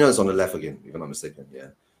 But Sessegnon is on the left again, if I'm not mistaken,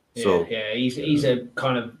 So he's a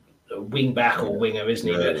kind of wing back or winger, isn't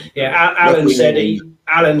he? But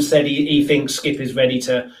Alan said he thinks Skip is ready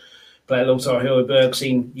to play alongside Højbjerg.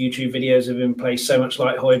 Seen YouTube videos of him play so much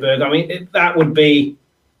like Højbjerg. I mean, that would be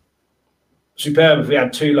superb if we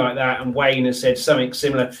had two like that. And Wayne has said something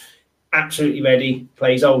similar. Absolutely ready.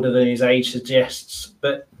 Plays older than his age suggests.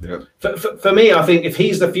 But for me, I think if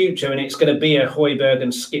he's the future and it's going to be a Højbjerg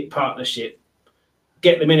and Skip partnership,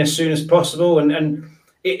 get them in as soon as possible. And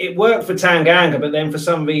it worked for Tanganga, but then for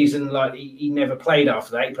some reason, like he never played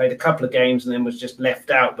after that. He played a couple of games and then was just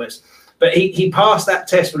left out. But But he passed that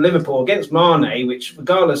test with Liverpool against Mane, which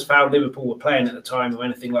regardless of how Liverpool were playing at the time or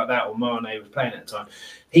anything like that, or Mane was playing at the time,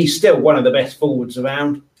 he's still one of the best forwards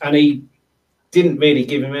around, and he didn't really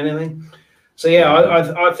give him anything. So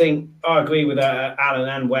yeah, I think I agree with Alan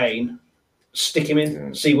and Wayne. Stick him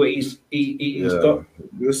in, see what he's got.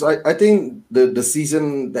 Because I think the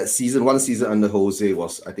season one season under Jose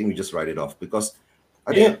was, I think we just write it off, because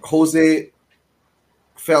I think Jose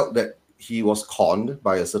felt that he was conned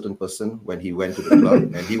by a certain person when he went to the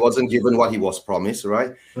club and he wasn't given what he was promised,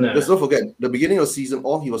 right? No. Just don't forget, the beginning of the season,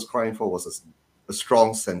 all he was crying for was a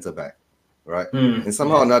strong centre back, right? And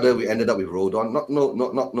somehow or another, we ended up with Rodon.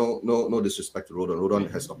 No disrespect to Rodon.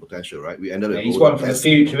 Rodon has got potential, right? We ended up with he's Rodon one for the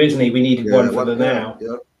future, isn't he? We needed one for the now.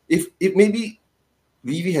 Yeah. If maybe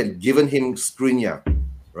Levy had given him Skriniar,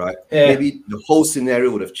 right? Maybe the whole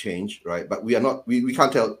scenario would have changed, right? But we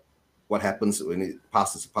can't tell what happens when it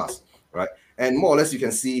passes past. Right, and more or less you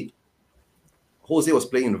can see Jose was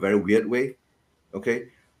playing in a very weird way. Okay,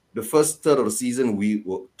 the first third of the season we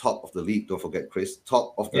were top of the league. Don't forget, Chris,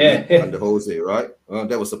 top of the league under Jose. Right,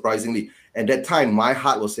 that was surprisingly. And that time, my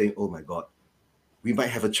heart was saying, "Oh my God, we might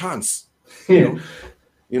have a chance." You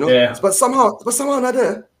know. Yeah. But somehow or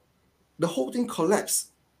another, the whole thing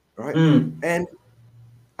collapsed. Right, and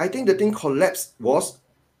I think the thing collapsed was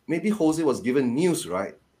maybe Jose was given news.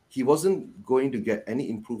 Right. He wasn't going to get any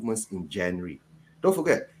improvements in January. Don't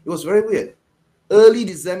forget, it was very weird. Early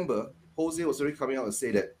December, Jose was already coming out and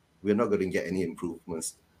say that we're not going to get any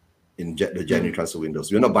improvements in the January transfer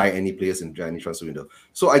windows. We're not buying any players in January transfer window.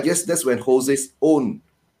 So I guess that's when Jose's own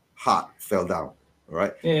heart fell down. All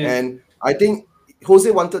right. Yeah. And I think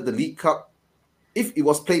Jose wanted the League Cup. If it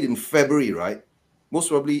was played in February, right, most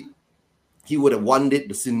probably he would have won it.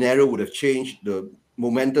 The scenario would have changed. The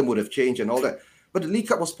momentum would have changed and all that. But the League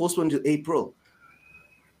Cup was postponed to April.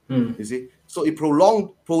 You see? So it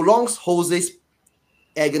prolongs Jose's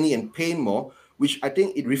agony and pain more, which I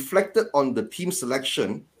think it reflected on the team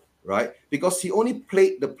selection, right? Because he only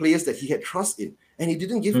played the players that he had trust in, and he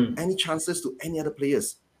didn't give any chances to any other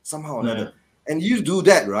players, somehow or another. And you do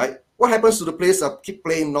that, right? What happens to the players that keep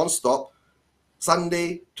playing non-stop?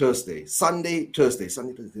 Sunday, Thursday,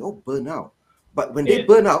 oh, burn out. But when they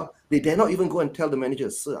burn out, they dare not even go and tell the manager,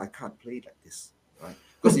 "Sir, I can't play like this." Right?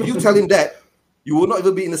 Because if you tell him that, you will not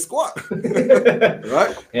even be in the squad.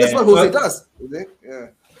 Right? That's what Jose does. Okay? Yeah.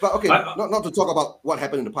 But okay, not to talk about what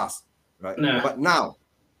happened in the past, right? No. But now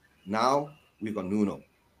we've got Nuno.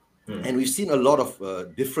 And we've seen a lot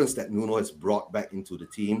of difference that Nuno has brought back into the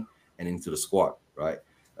team and into the squad, right?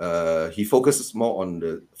 He focuses more on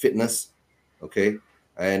the fitness, okay?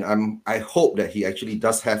 And I hope that he actually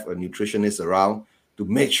does have a nutritionist around to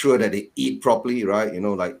make sure that they eat properly, right?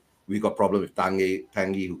 Like we got problem with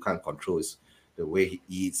Tanguy, who can't control the way he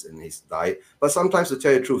eats and his diet. But sometimes, to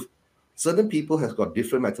tell you the truth, certain people have got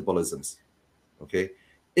different metabolisms, okay?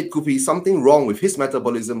 It could be something wrong with his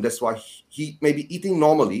metabolism. That's why he may be eating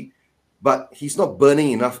normally, but he's not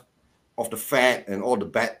burning enough of the fat and all the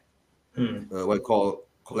bad, what you call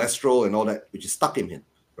cholesterol and all that, which is stuck in him,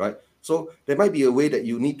 right? So there might be a way that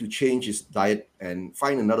you need to change his diet and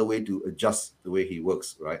find another way to adjust the way he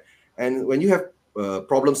works, right? And when you have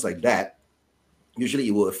problems like that, usually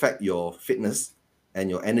it will affect your fitness and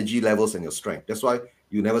your energy levels and your strength. That's why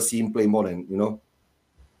you never see him play more than,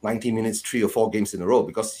 90 minutes, 3 or 4 games in a row,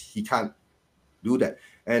 because he can't do that.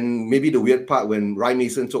 And maybe the weird part, when Ryan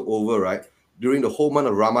Mason took over, right, during the whole month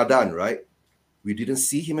of Ramadan, right, we didn't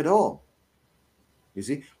see him at all. You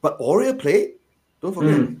see? But Aurier played. Don't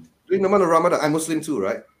forget. During the month of Ramadan, I'm Muslim too,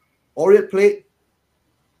 right? Aurier played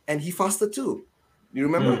and he fasted too. You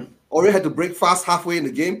remember? Aurier had to break fast halfway in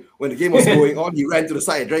the game. When the game was going on, he ran to the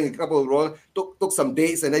side, drank a couple of water, took some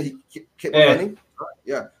dates, and then he kept running.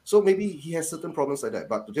 Yeah. So maybe he has certain problems like that.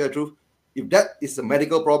 But to tell the truth, if that is a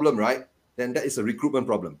medical problem, right, then that is a recruitment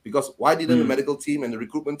problem. Because why didn't the medical team and the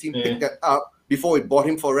recruitment team pick that up before we bought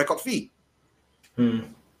him for a record fee?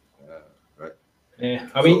 Right. Yeah.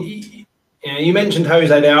 I mean, you mentioned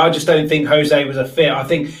Jose there. I just don't think Jose was a fit. I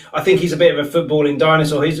think he's a bit of a footballing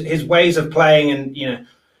dinosaur. His ways of playing and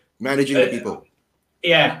managing the people.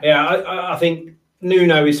 Yeah. I think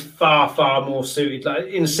Nuno is far more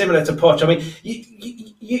suited. Similar to Poch. I mean,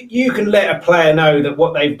 you can let a player know that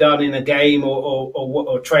what they've done in a game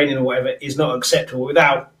or training or whatever is not acceptable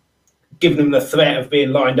without giving them the threat of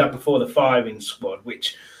being lined up before the firing squad.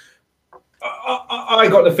 Which I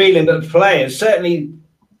got the feeling that the players, certainly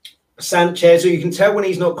Sanchez, who you can tell when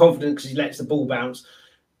he's not confident because he lets the ball bounce,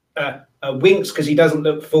 winks because he doesn't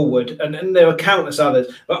look forward, and there were countless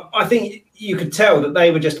others. But I think you could tell that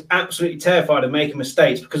they were just absolutely terrified of making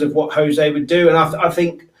mistakes because of what Jose would do. And I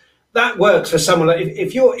think that works for someone like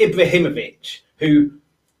if you're Ibrahimovic, who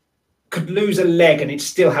could lose a leg and he'd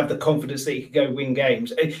still have the confidence that he could go win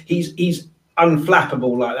games. He's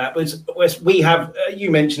unflappable like that. But we have,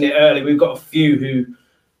 you mentioned it earlier, we've got a few who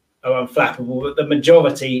are unflappable, but the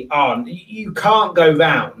majority aren't. You can't go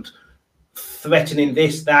round threatening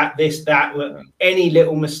this, that, any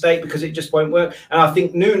little mistake, because it just won't work. And I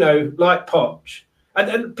think Nuno, like Poch,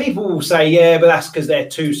 and people will say, yeah, but that's because they're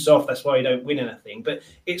too soft. That's why you don't win anything. But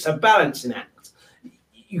it's a balancing act.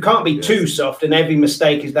 You can't be too soft, and every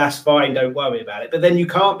mistake is that's fine. Don't worry about it. But then you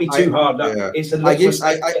can't be too hard. Yeah. It's a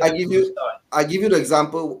I give you the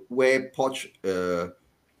example where Poch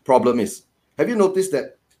problem is. Have you noticed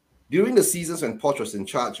that during the seasons when Poch was in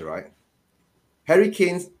charge, right? Harry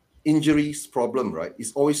Kane's injuries problem, right,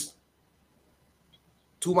 is always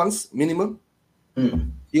 2 months minimum.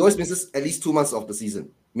 He always misses at least 2 months of the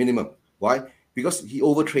season minimum. Why? Because he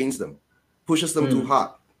overtrains them, pushes them too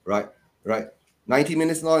hard, right? 90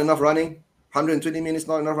 minutes not enough running, 120 minutes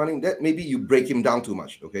not enough running. That maybe you break him down too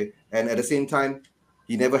much, okay? And at the same time,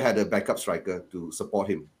 he never had a backup striker to support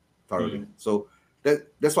him thoroughly. So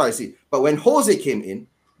that's why I see. But when Jose came in,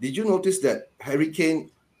 did you notice that Harry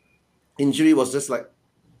Kane injury was just like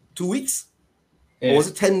 2 weeks? Or was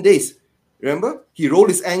it 10 days? Remember? He rolled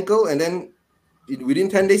his ankle and then within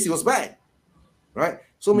 10 days he was back, right?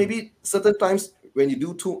 So maybe certain times when you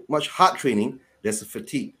do too much hard training, there's a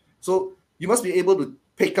fatigue. So you must be able to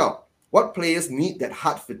pick out what players need that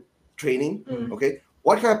hard training, okay?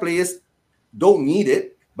 What kind of players don't need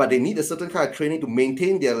it, but they need a certain kind of training to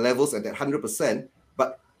maintain their levels at that 100%,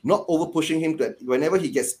 but not over pushing him that whenever he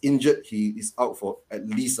gets injured, he is out for at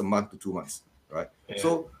least a month to 2 months, right?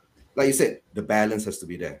 So, like you said, the balance has to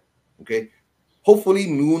be there, okay? Hopefully,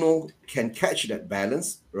 Nuno can catch that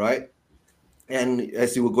balance, right? And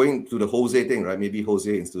as you were going to the Jose thing, right? Maybe Jose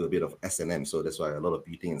is into a bit of S&M, so that's why a lot of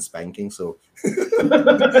beating and spanking. So, so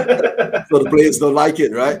the players don't like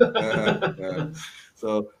it, right?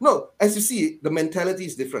 So no, as you see, the mentality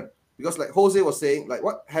is different because, like Jose was saying, like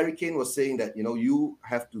what Harry Kane was saying, that you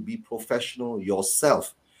have to be professional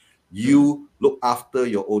yourself. You look after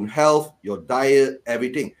your own health, your diet,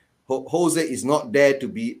 everything. Jose is not there to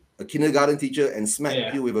be a kindergarten teacher and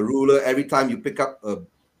smack you with a ruler every time you pick up a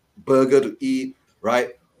burger to eat,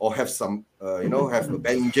 right? Or have some, have a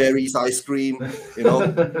Ben Jerry's ice cream,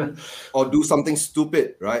 or do something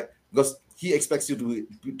stupid, right? Because he expects you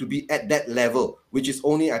to be at that level, which is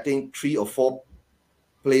only, I think, 3 or 4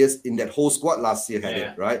 players in that whole squad last year had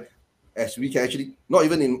it, right? As we can actually, not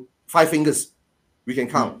even in 5 fingers, we can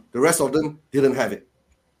count. The rest of them didn't have it,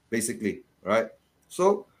 basically, right?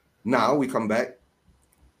 So now we come back,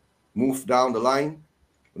 move down the line.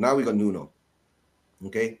 Now we got Nuno,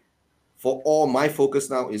 okay? For all, my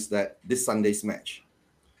focus now is that this Sunday's match.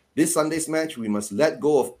 This Sunday's match, we must let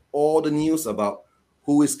go of all the news about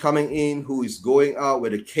who is coming in, who is going out,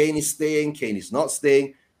 whether Kane is staying, Kane is not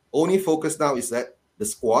staying. Only focus now is that the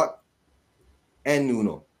squad and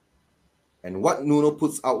Nuno. And what Nuno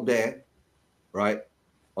puts out there, right,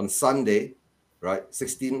 on Sunday, right,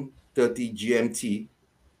 16:30 GMT,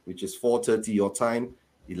 which is 4:30 your time,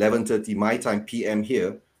 11:30 my time, PM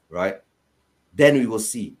here, right? Then we will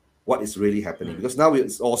see what is really happening, because now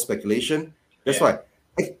it's all speculation. That's why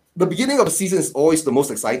the beginning of the season is always the most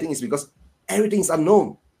exciting, is because everything is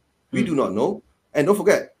unknown. We do not know. And don't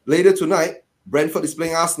forget, later tonight, Brentford is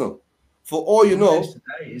playing Arsenal. For all you know,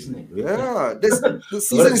 today, isn't it? Yeah, the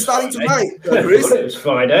season is starting tonight. Chris. It was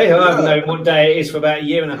Friday. I haven't known what day it is for about a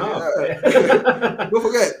year and a half. Don't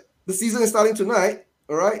forget, the season is starting tonight.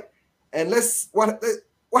 All right, and what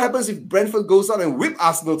happens if Brentford goes out and whip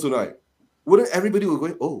Arsenal tonight? Wouldn't everybody will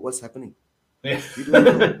go, oh, what's happening? Yeah. We do not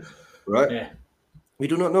know, right? Yeah. We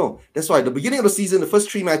do not know. That's why the beginning of the season, the first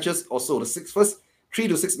 3 matches or so, first 3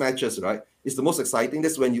 to 6 matches, right, is the most exciting.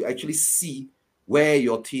 That's when you actually see where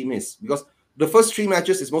your team is, because the first 3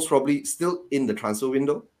 matches is most probably still in the transfer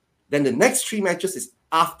window. Then the next 3 matches is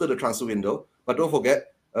after the transfer window. But don't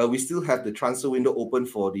forget, we still have the transfer window open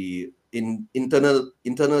for the internal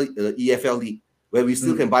EFL league, where we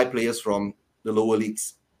still can buy players from the lower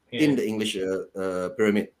leagues in the English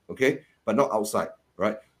pyramid, okay, but not outside,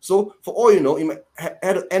 right? So for all you know, it might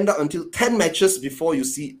have to end up until 10 matches before you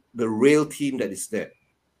see the real team that is there.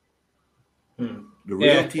 The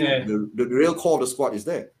real team, the real core of the squad is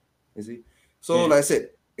there. You see? So like I said,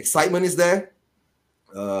 excitement is there.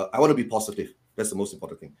 I want to be positive. That's the most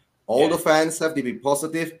important thing. All the fans have to be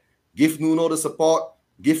positive. Give Nuno the support.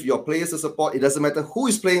 Give your players the support. It doesn't matter who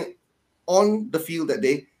is playing on the field that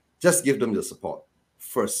day. Just give them the support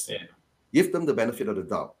first. Give them the benefit of the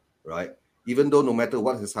doubt, right? Even though no matter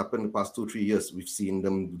what has happened the past 2-3 years, we've seen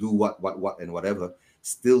them do what and whatever.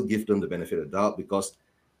 still give them the benefit of the doubt, because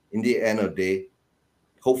in the end of the day,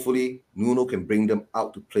 hopefully Nuno can bring them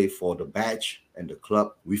out to play for the badge and the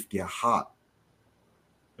club with their heart.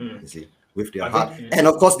 You see, with their heart, and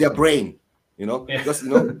of course their brain. Because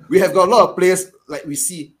we have got a lot of players like we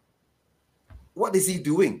see. What is he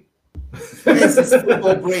doing? Where is his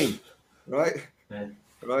football brain? Right,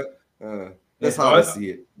 right. That's how I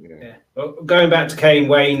see it. Yeah. Well, going back to Kane,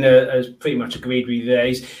 Wayne has pretty much agreed with you there.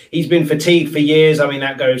 He's been fatigued for years. I mean,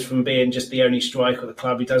 that goes from being just the only striker of the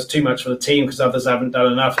club. He does too much for the team because others haven't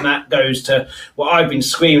done enough. And that goes to what I've been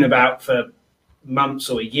screaming about for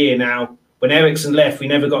months or a year now. When Eriksen left, we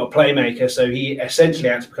never got a playmaker. So he essentially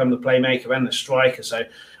had to become the playmaker and the striker. So,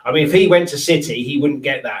 I mean, if he went to City, he wouldn't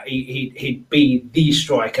get that. He'd be the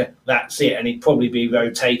striker. That's it. And he'd probably be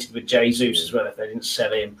rotated with Jesus as well if they didn't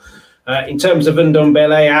sell him. In terms of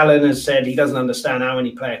Ndombele, Alan has said he doesn't understand how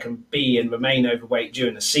any player can be and remain overweight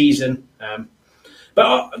during the season.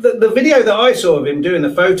 But the video that I saw of him doing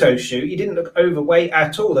the photo shoot, he didn't look overweight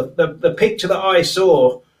at all. The picture that I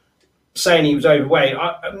saw saying he was overweight,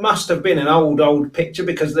 it must have been an old picture,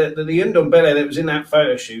 because the Ndombele that was in that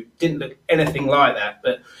photo shoot didn't look anything like that.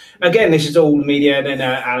 But again, this is all media, and then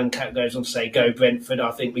Alan goes on to say, go Brentford.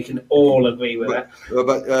 I think we can all agree with that.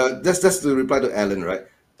 But that's the reply to Alan, right?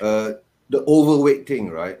 The overweight thing,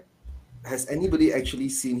 right? Has anybody actually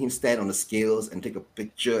seen him stand on the scales and take a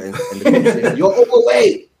picture and the coach says, "You're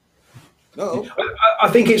overweight"? No. I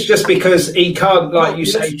think it's just because he can't, like you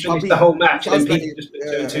say, finish the whole match and people just put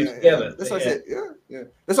two and two together. That's what I said. Yeah.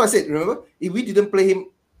 That's what I said. Remember, if we didn't play him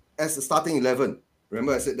as the starting 11,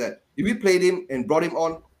 remember I said that. If we played him and brought him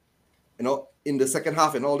on, in the second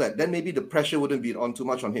half and all that, then maybe the pressure wouldn't be on too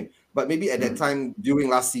much on him. But maybe at that time during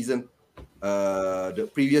last season, the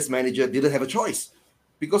previous manager didn't have a choice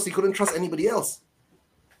because he couldn't trust anybody else,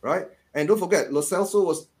 right? And don't forget, Lo Celso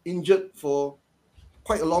was injured for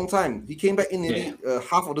quite a long time. He came back in nearly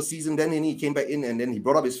half of the season, then he came back in and then he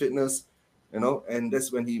brought up his fitness, and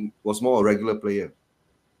that's when he was more a regular player,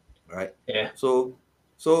 right? Yeah. So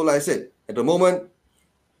like I said, at the moment,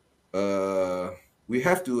 we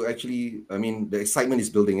have to actually, the excitement is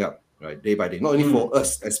building up, right, day by day, not only for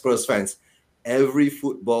us as Spurs fans. Every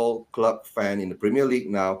football club fan in the Premier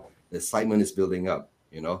League now, the excitement is building up,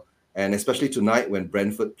 and especially tonight when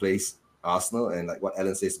Brentford plays Arsenal, and like what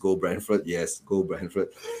Alan says, go Brentford. Yes, go Brentford.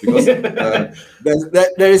 Because there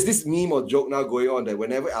is this meme or joke now going on that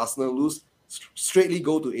whenever Arsenal lose, straightly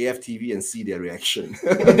go to AFTV and see their reaction.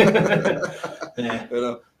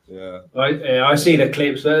 I see the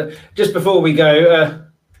clips. Just before we go,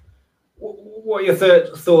 what are your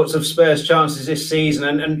thoughts of Spurs' chances this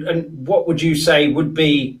season, and what would you say would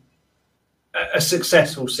be a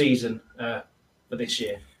successful season for this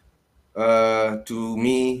year? To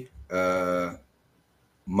me,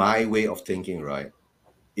 my way of thinking, right?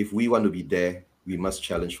 If we want to be there, we must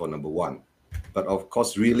challenge for number one. But of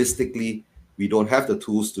course, realistically, we don't have the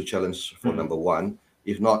tools to challenge for number one.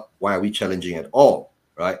 If not, why are we challenging at all,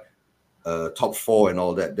 right? Top four and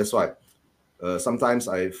all that. That's why sometimes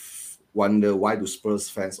I wonder, why do Spurs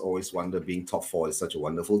fans always wonder being top four is such a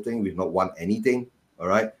wonderful thing? We've not won anything, all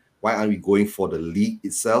right? Why aren't we going for the league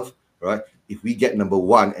itself, right? If we get number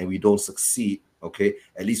one and we don't succeed, okay,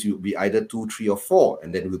 at least we'll be either 2, 3, or 4,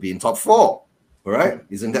 and then we'll be in top 4, all right?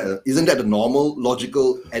 Isn't that the normal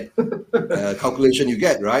logical calculation you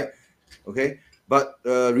get, right? Okay, but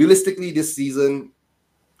realistically, this season,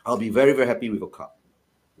 I'll be very, very happy with a cup,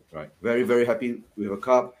 right? Very, very happy with a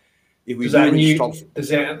cup. If we does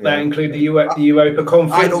that include the Europa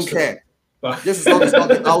Conference? I don't care. Just as long as it's not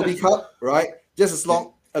the Audi Cup, right? Just as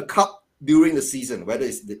long a cup during the season, whether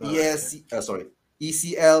it's the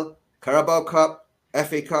ECL, Carabao Cup,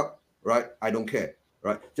 FA Cup, right? I don't care,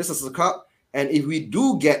 right? Just as a cup. And if we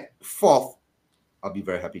do get 4th, I'll be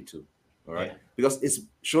very happy too, all right? Because it's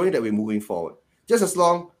showing that we're moving forward. Just as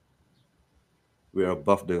long we're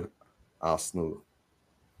above the Arsenal.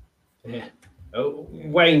 Yeah.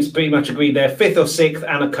 Wayne's pretty much agreed there. 5th or 6th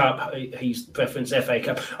and a cup. He's preference FA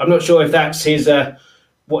Cup. I'm not sure if that's his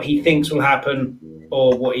what he thinks will happen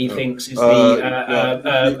or what he thinks is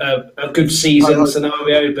a good season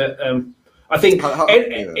scenario. But I think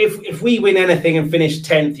if we win anything and finish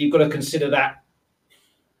 10th, you've got to consider that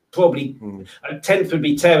probably 10th would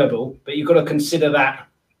be terrible, but you've got to consider that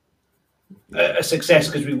a success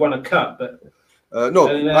because we won a cup. But no,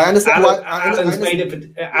 I understand. Alan's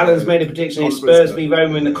made a prediction. Spurs v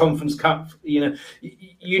Roma in the Conference Cup.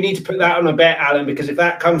 You need to put that on a bet, Alan, because if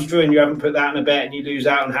that comes true and you haven't put that on a bet and you lose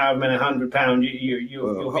out on however many £100,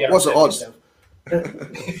 you'll be what's the odds?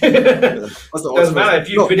 Doesn't matter if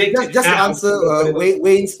you predict. Just to answer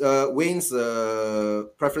Wayne's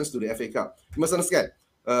preference to the FA Cup. You must understand.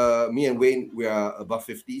 Me and Wayne, we are above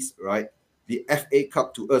 50s, right? The FA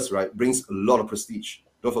Cup to us, right, brings a lot of prestige.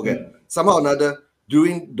 Don't forget. Somehow or another,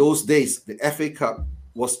 during those days, the FA Cup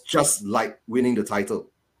was just like winning the title,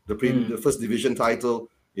 the first division title,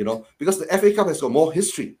 you know, because the FA Cup has got more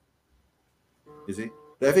history. You see,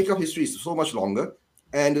 the FA Cup history is so much longer.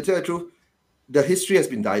 And to tell the truth, the history has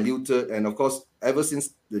been diluted. And of course, ever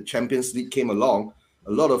since the Champions League came along,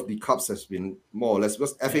 a lot of the cups has been more or less,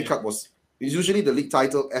 because FA Cup was usually the league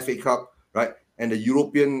title, FA Cup, right? And the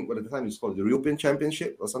European, what at the time it's called the European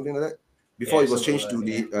Championship or something like that. Before it was changed to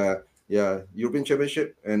the European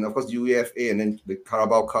Championship, and of course the UEFA, and then the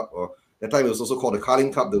Carabao Cup, or that time it was also called the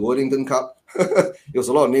Carling Cup, the Worthington Cup. It was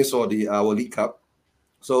a lot of names for the our League Cup.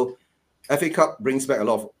 So FA Cup brings back a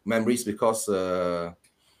lot of memories because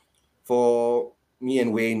for me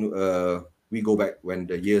and Wayne, we go back when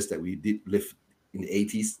the years that we did live in the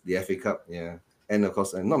 80s, the FA Cup, and of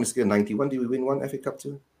course, not mistaken, 91, did we win one FA Cup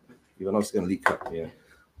too? We were not mistaken, League Cup,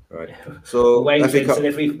 right. So Wayne FA Cup.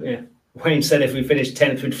 Wayne said if we finished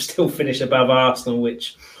 10th, we'd still finish above Arsenal,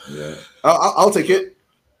 which I'll take it.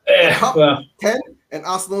 Well, 10 and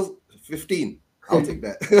Arsenal 15. I'll take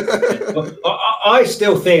that. I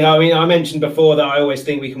still think, I mean, I mentioned before that I always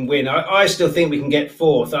think we can win. I still think we can get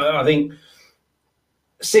fourth. I think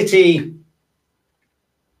City,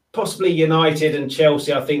 possibly United and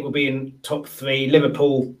Chelsea, I think will be in top three.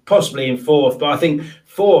 Liverpool possibly in fourth. But I think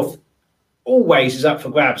fourth always is up for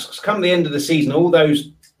grabs. Because come the end of the season, all those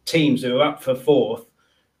teams who are up for fourth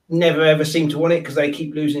never ever seem to win it because they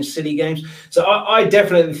keep losing silly games. So I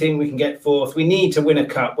definitely think we can get fourth. We need to win a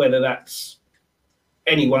cup, whether that's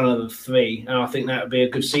any one of the three, and I think that would be a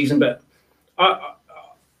good season. But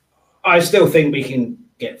I still think we can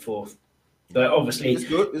get fourth. But obviously, it's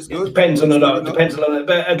good. It depends on a lot. Depends a lot.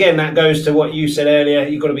 But again, that goes to what you said earlier.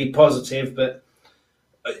 You've got to be positive, but.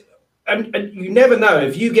 And you never know.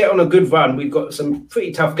 If you get on a good run, we've got some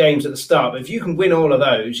pretty tough games at the start, but if you can win all of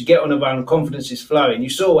those, you get on a run, confidence is flowing. You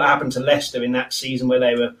saw what happened to Leicester in that season where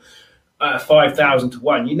they were 5,000 to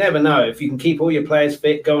 1. You never know. If you can keep all your players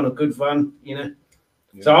fit, go on a good run, you know.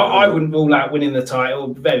 So I wouldn't rule out winning the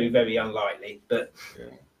title. Very, very unlikely, but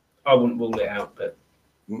I wouldn't rule it out. But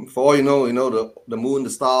for all you know, the moon, the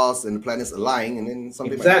stars, and the planets align, and then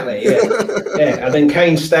something. Exactly, and then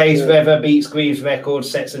Kane stays forever, beats Greaves' record,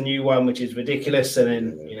 sets a new one, which is ridiculous, and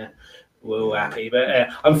then we're all happy. But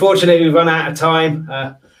unfortunately, we've run out of time.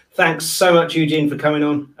 Thanks so much, Eugene, for coming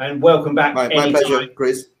on, and welcome back. My pleasure,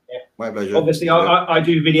 Chris. My pleasure. Obviously, I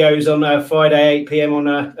do videos on Friday 8 p.m. on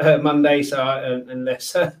Monday, so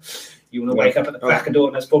unless you want to wake up at the back of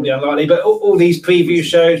dawn, that's probably unlikely. But all these preview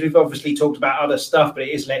shows, we've obviously talked about other stuff, but it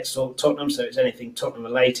is Let's Talk Tottenham, so it's anything Tottenham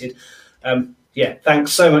related.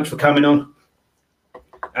 Thanks so much for coming on.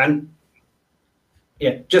 And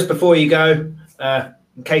just before you go,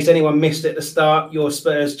 in case anyone missed at the start, your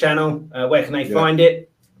Spurs channel, where can they find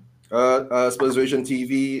it? Spurs Vision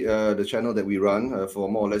TV, the channel that we run for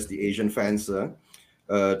more or less the Asian fans, to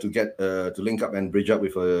get to link up and bridge up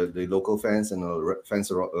with the local fans and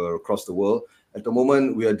fans across the world. At the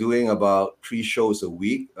moment, we are doing about 3 shows a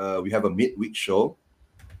week. We have a midweek show,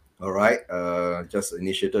 all right, just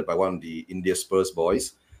initiated by one of the India Spurs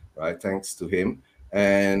boys, right? Thanks to him.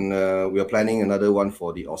 And we are planning another one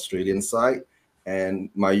for the Australian side. And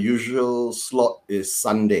my usual slot is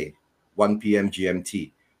Sunday, 1 p.m.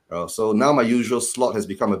 GMT. So now my usual slot has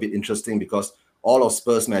become a bit interesting because all of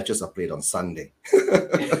Spurs matches are played on Sunday. So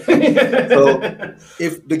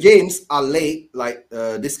if the games are late, like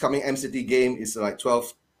this coming MCT game is like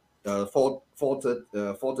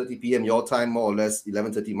 4:30 p.m. your time, more or less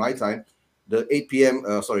 11:30 my time. The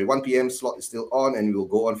 1 p.m. slot is still on, and we will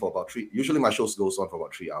go on for about 3. Usually my shows goes on for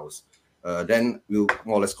about 3 hours. Then we'll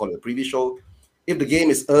more or less call it a preview show. If the game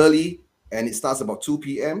is early and it starts about 2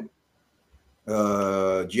 p.m.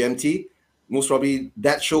 GMT, most probably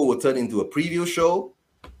that show will turn into a preview show,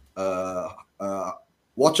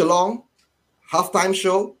 watch along, halftime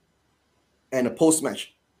show, and a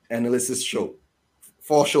post-match analysis show.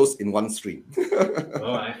 4 shows in one stream.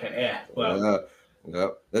 Well,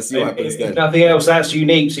 let's see what happens then. If nothing else, that's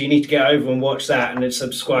unique. So you need to get over and watch that, and then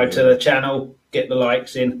subscribe to the channel, get the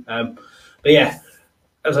likes in. But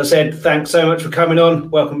as I said, thanks so much for coming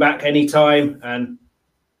on. Welcome back anytime, and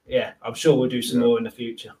I'm sure we'll do some more in the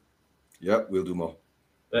future. We'll do more.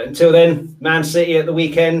 But until then, Man City at the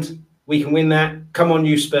weekend. We can win that. Come on,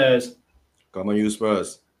 you Spurs. Come on, you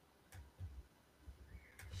Spurs.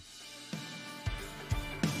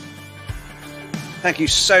 Thank you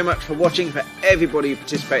so much for watching, for everybody who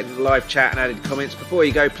participated in the live chat and added comments. Before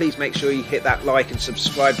you go, please make sure you hit that like and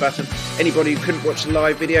subscribe button. Anybody who couldn't watch the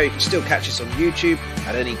live video, you can still catch us on YouTube.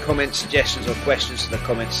 Add any comments, suggestions or questions to the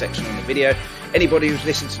comments section on the video. Anybody who's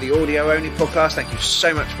listened to the audio-only podcast, thank you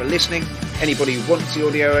so much for listening. Anybody who wants the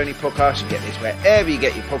audio-only podcast, you get this wherever you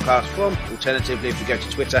get your podcast from. Alternatively, if you go to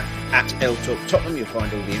Twitter, @LTalkTottenham, you'll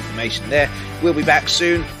find all the information there. We'll be back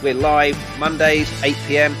soon. We're live Mondays, 8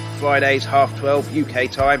 PM, Fridays, 12:30 UK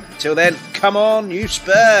time. Until then, come on, you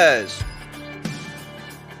Spurs!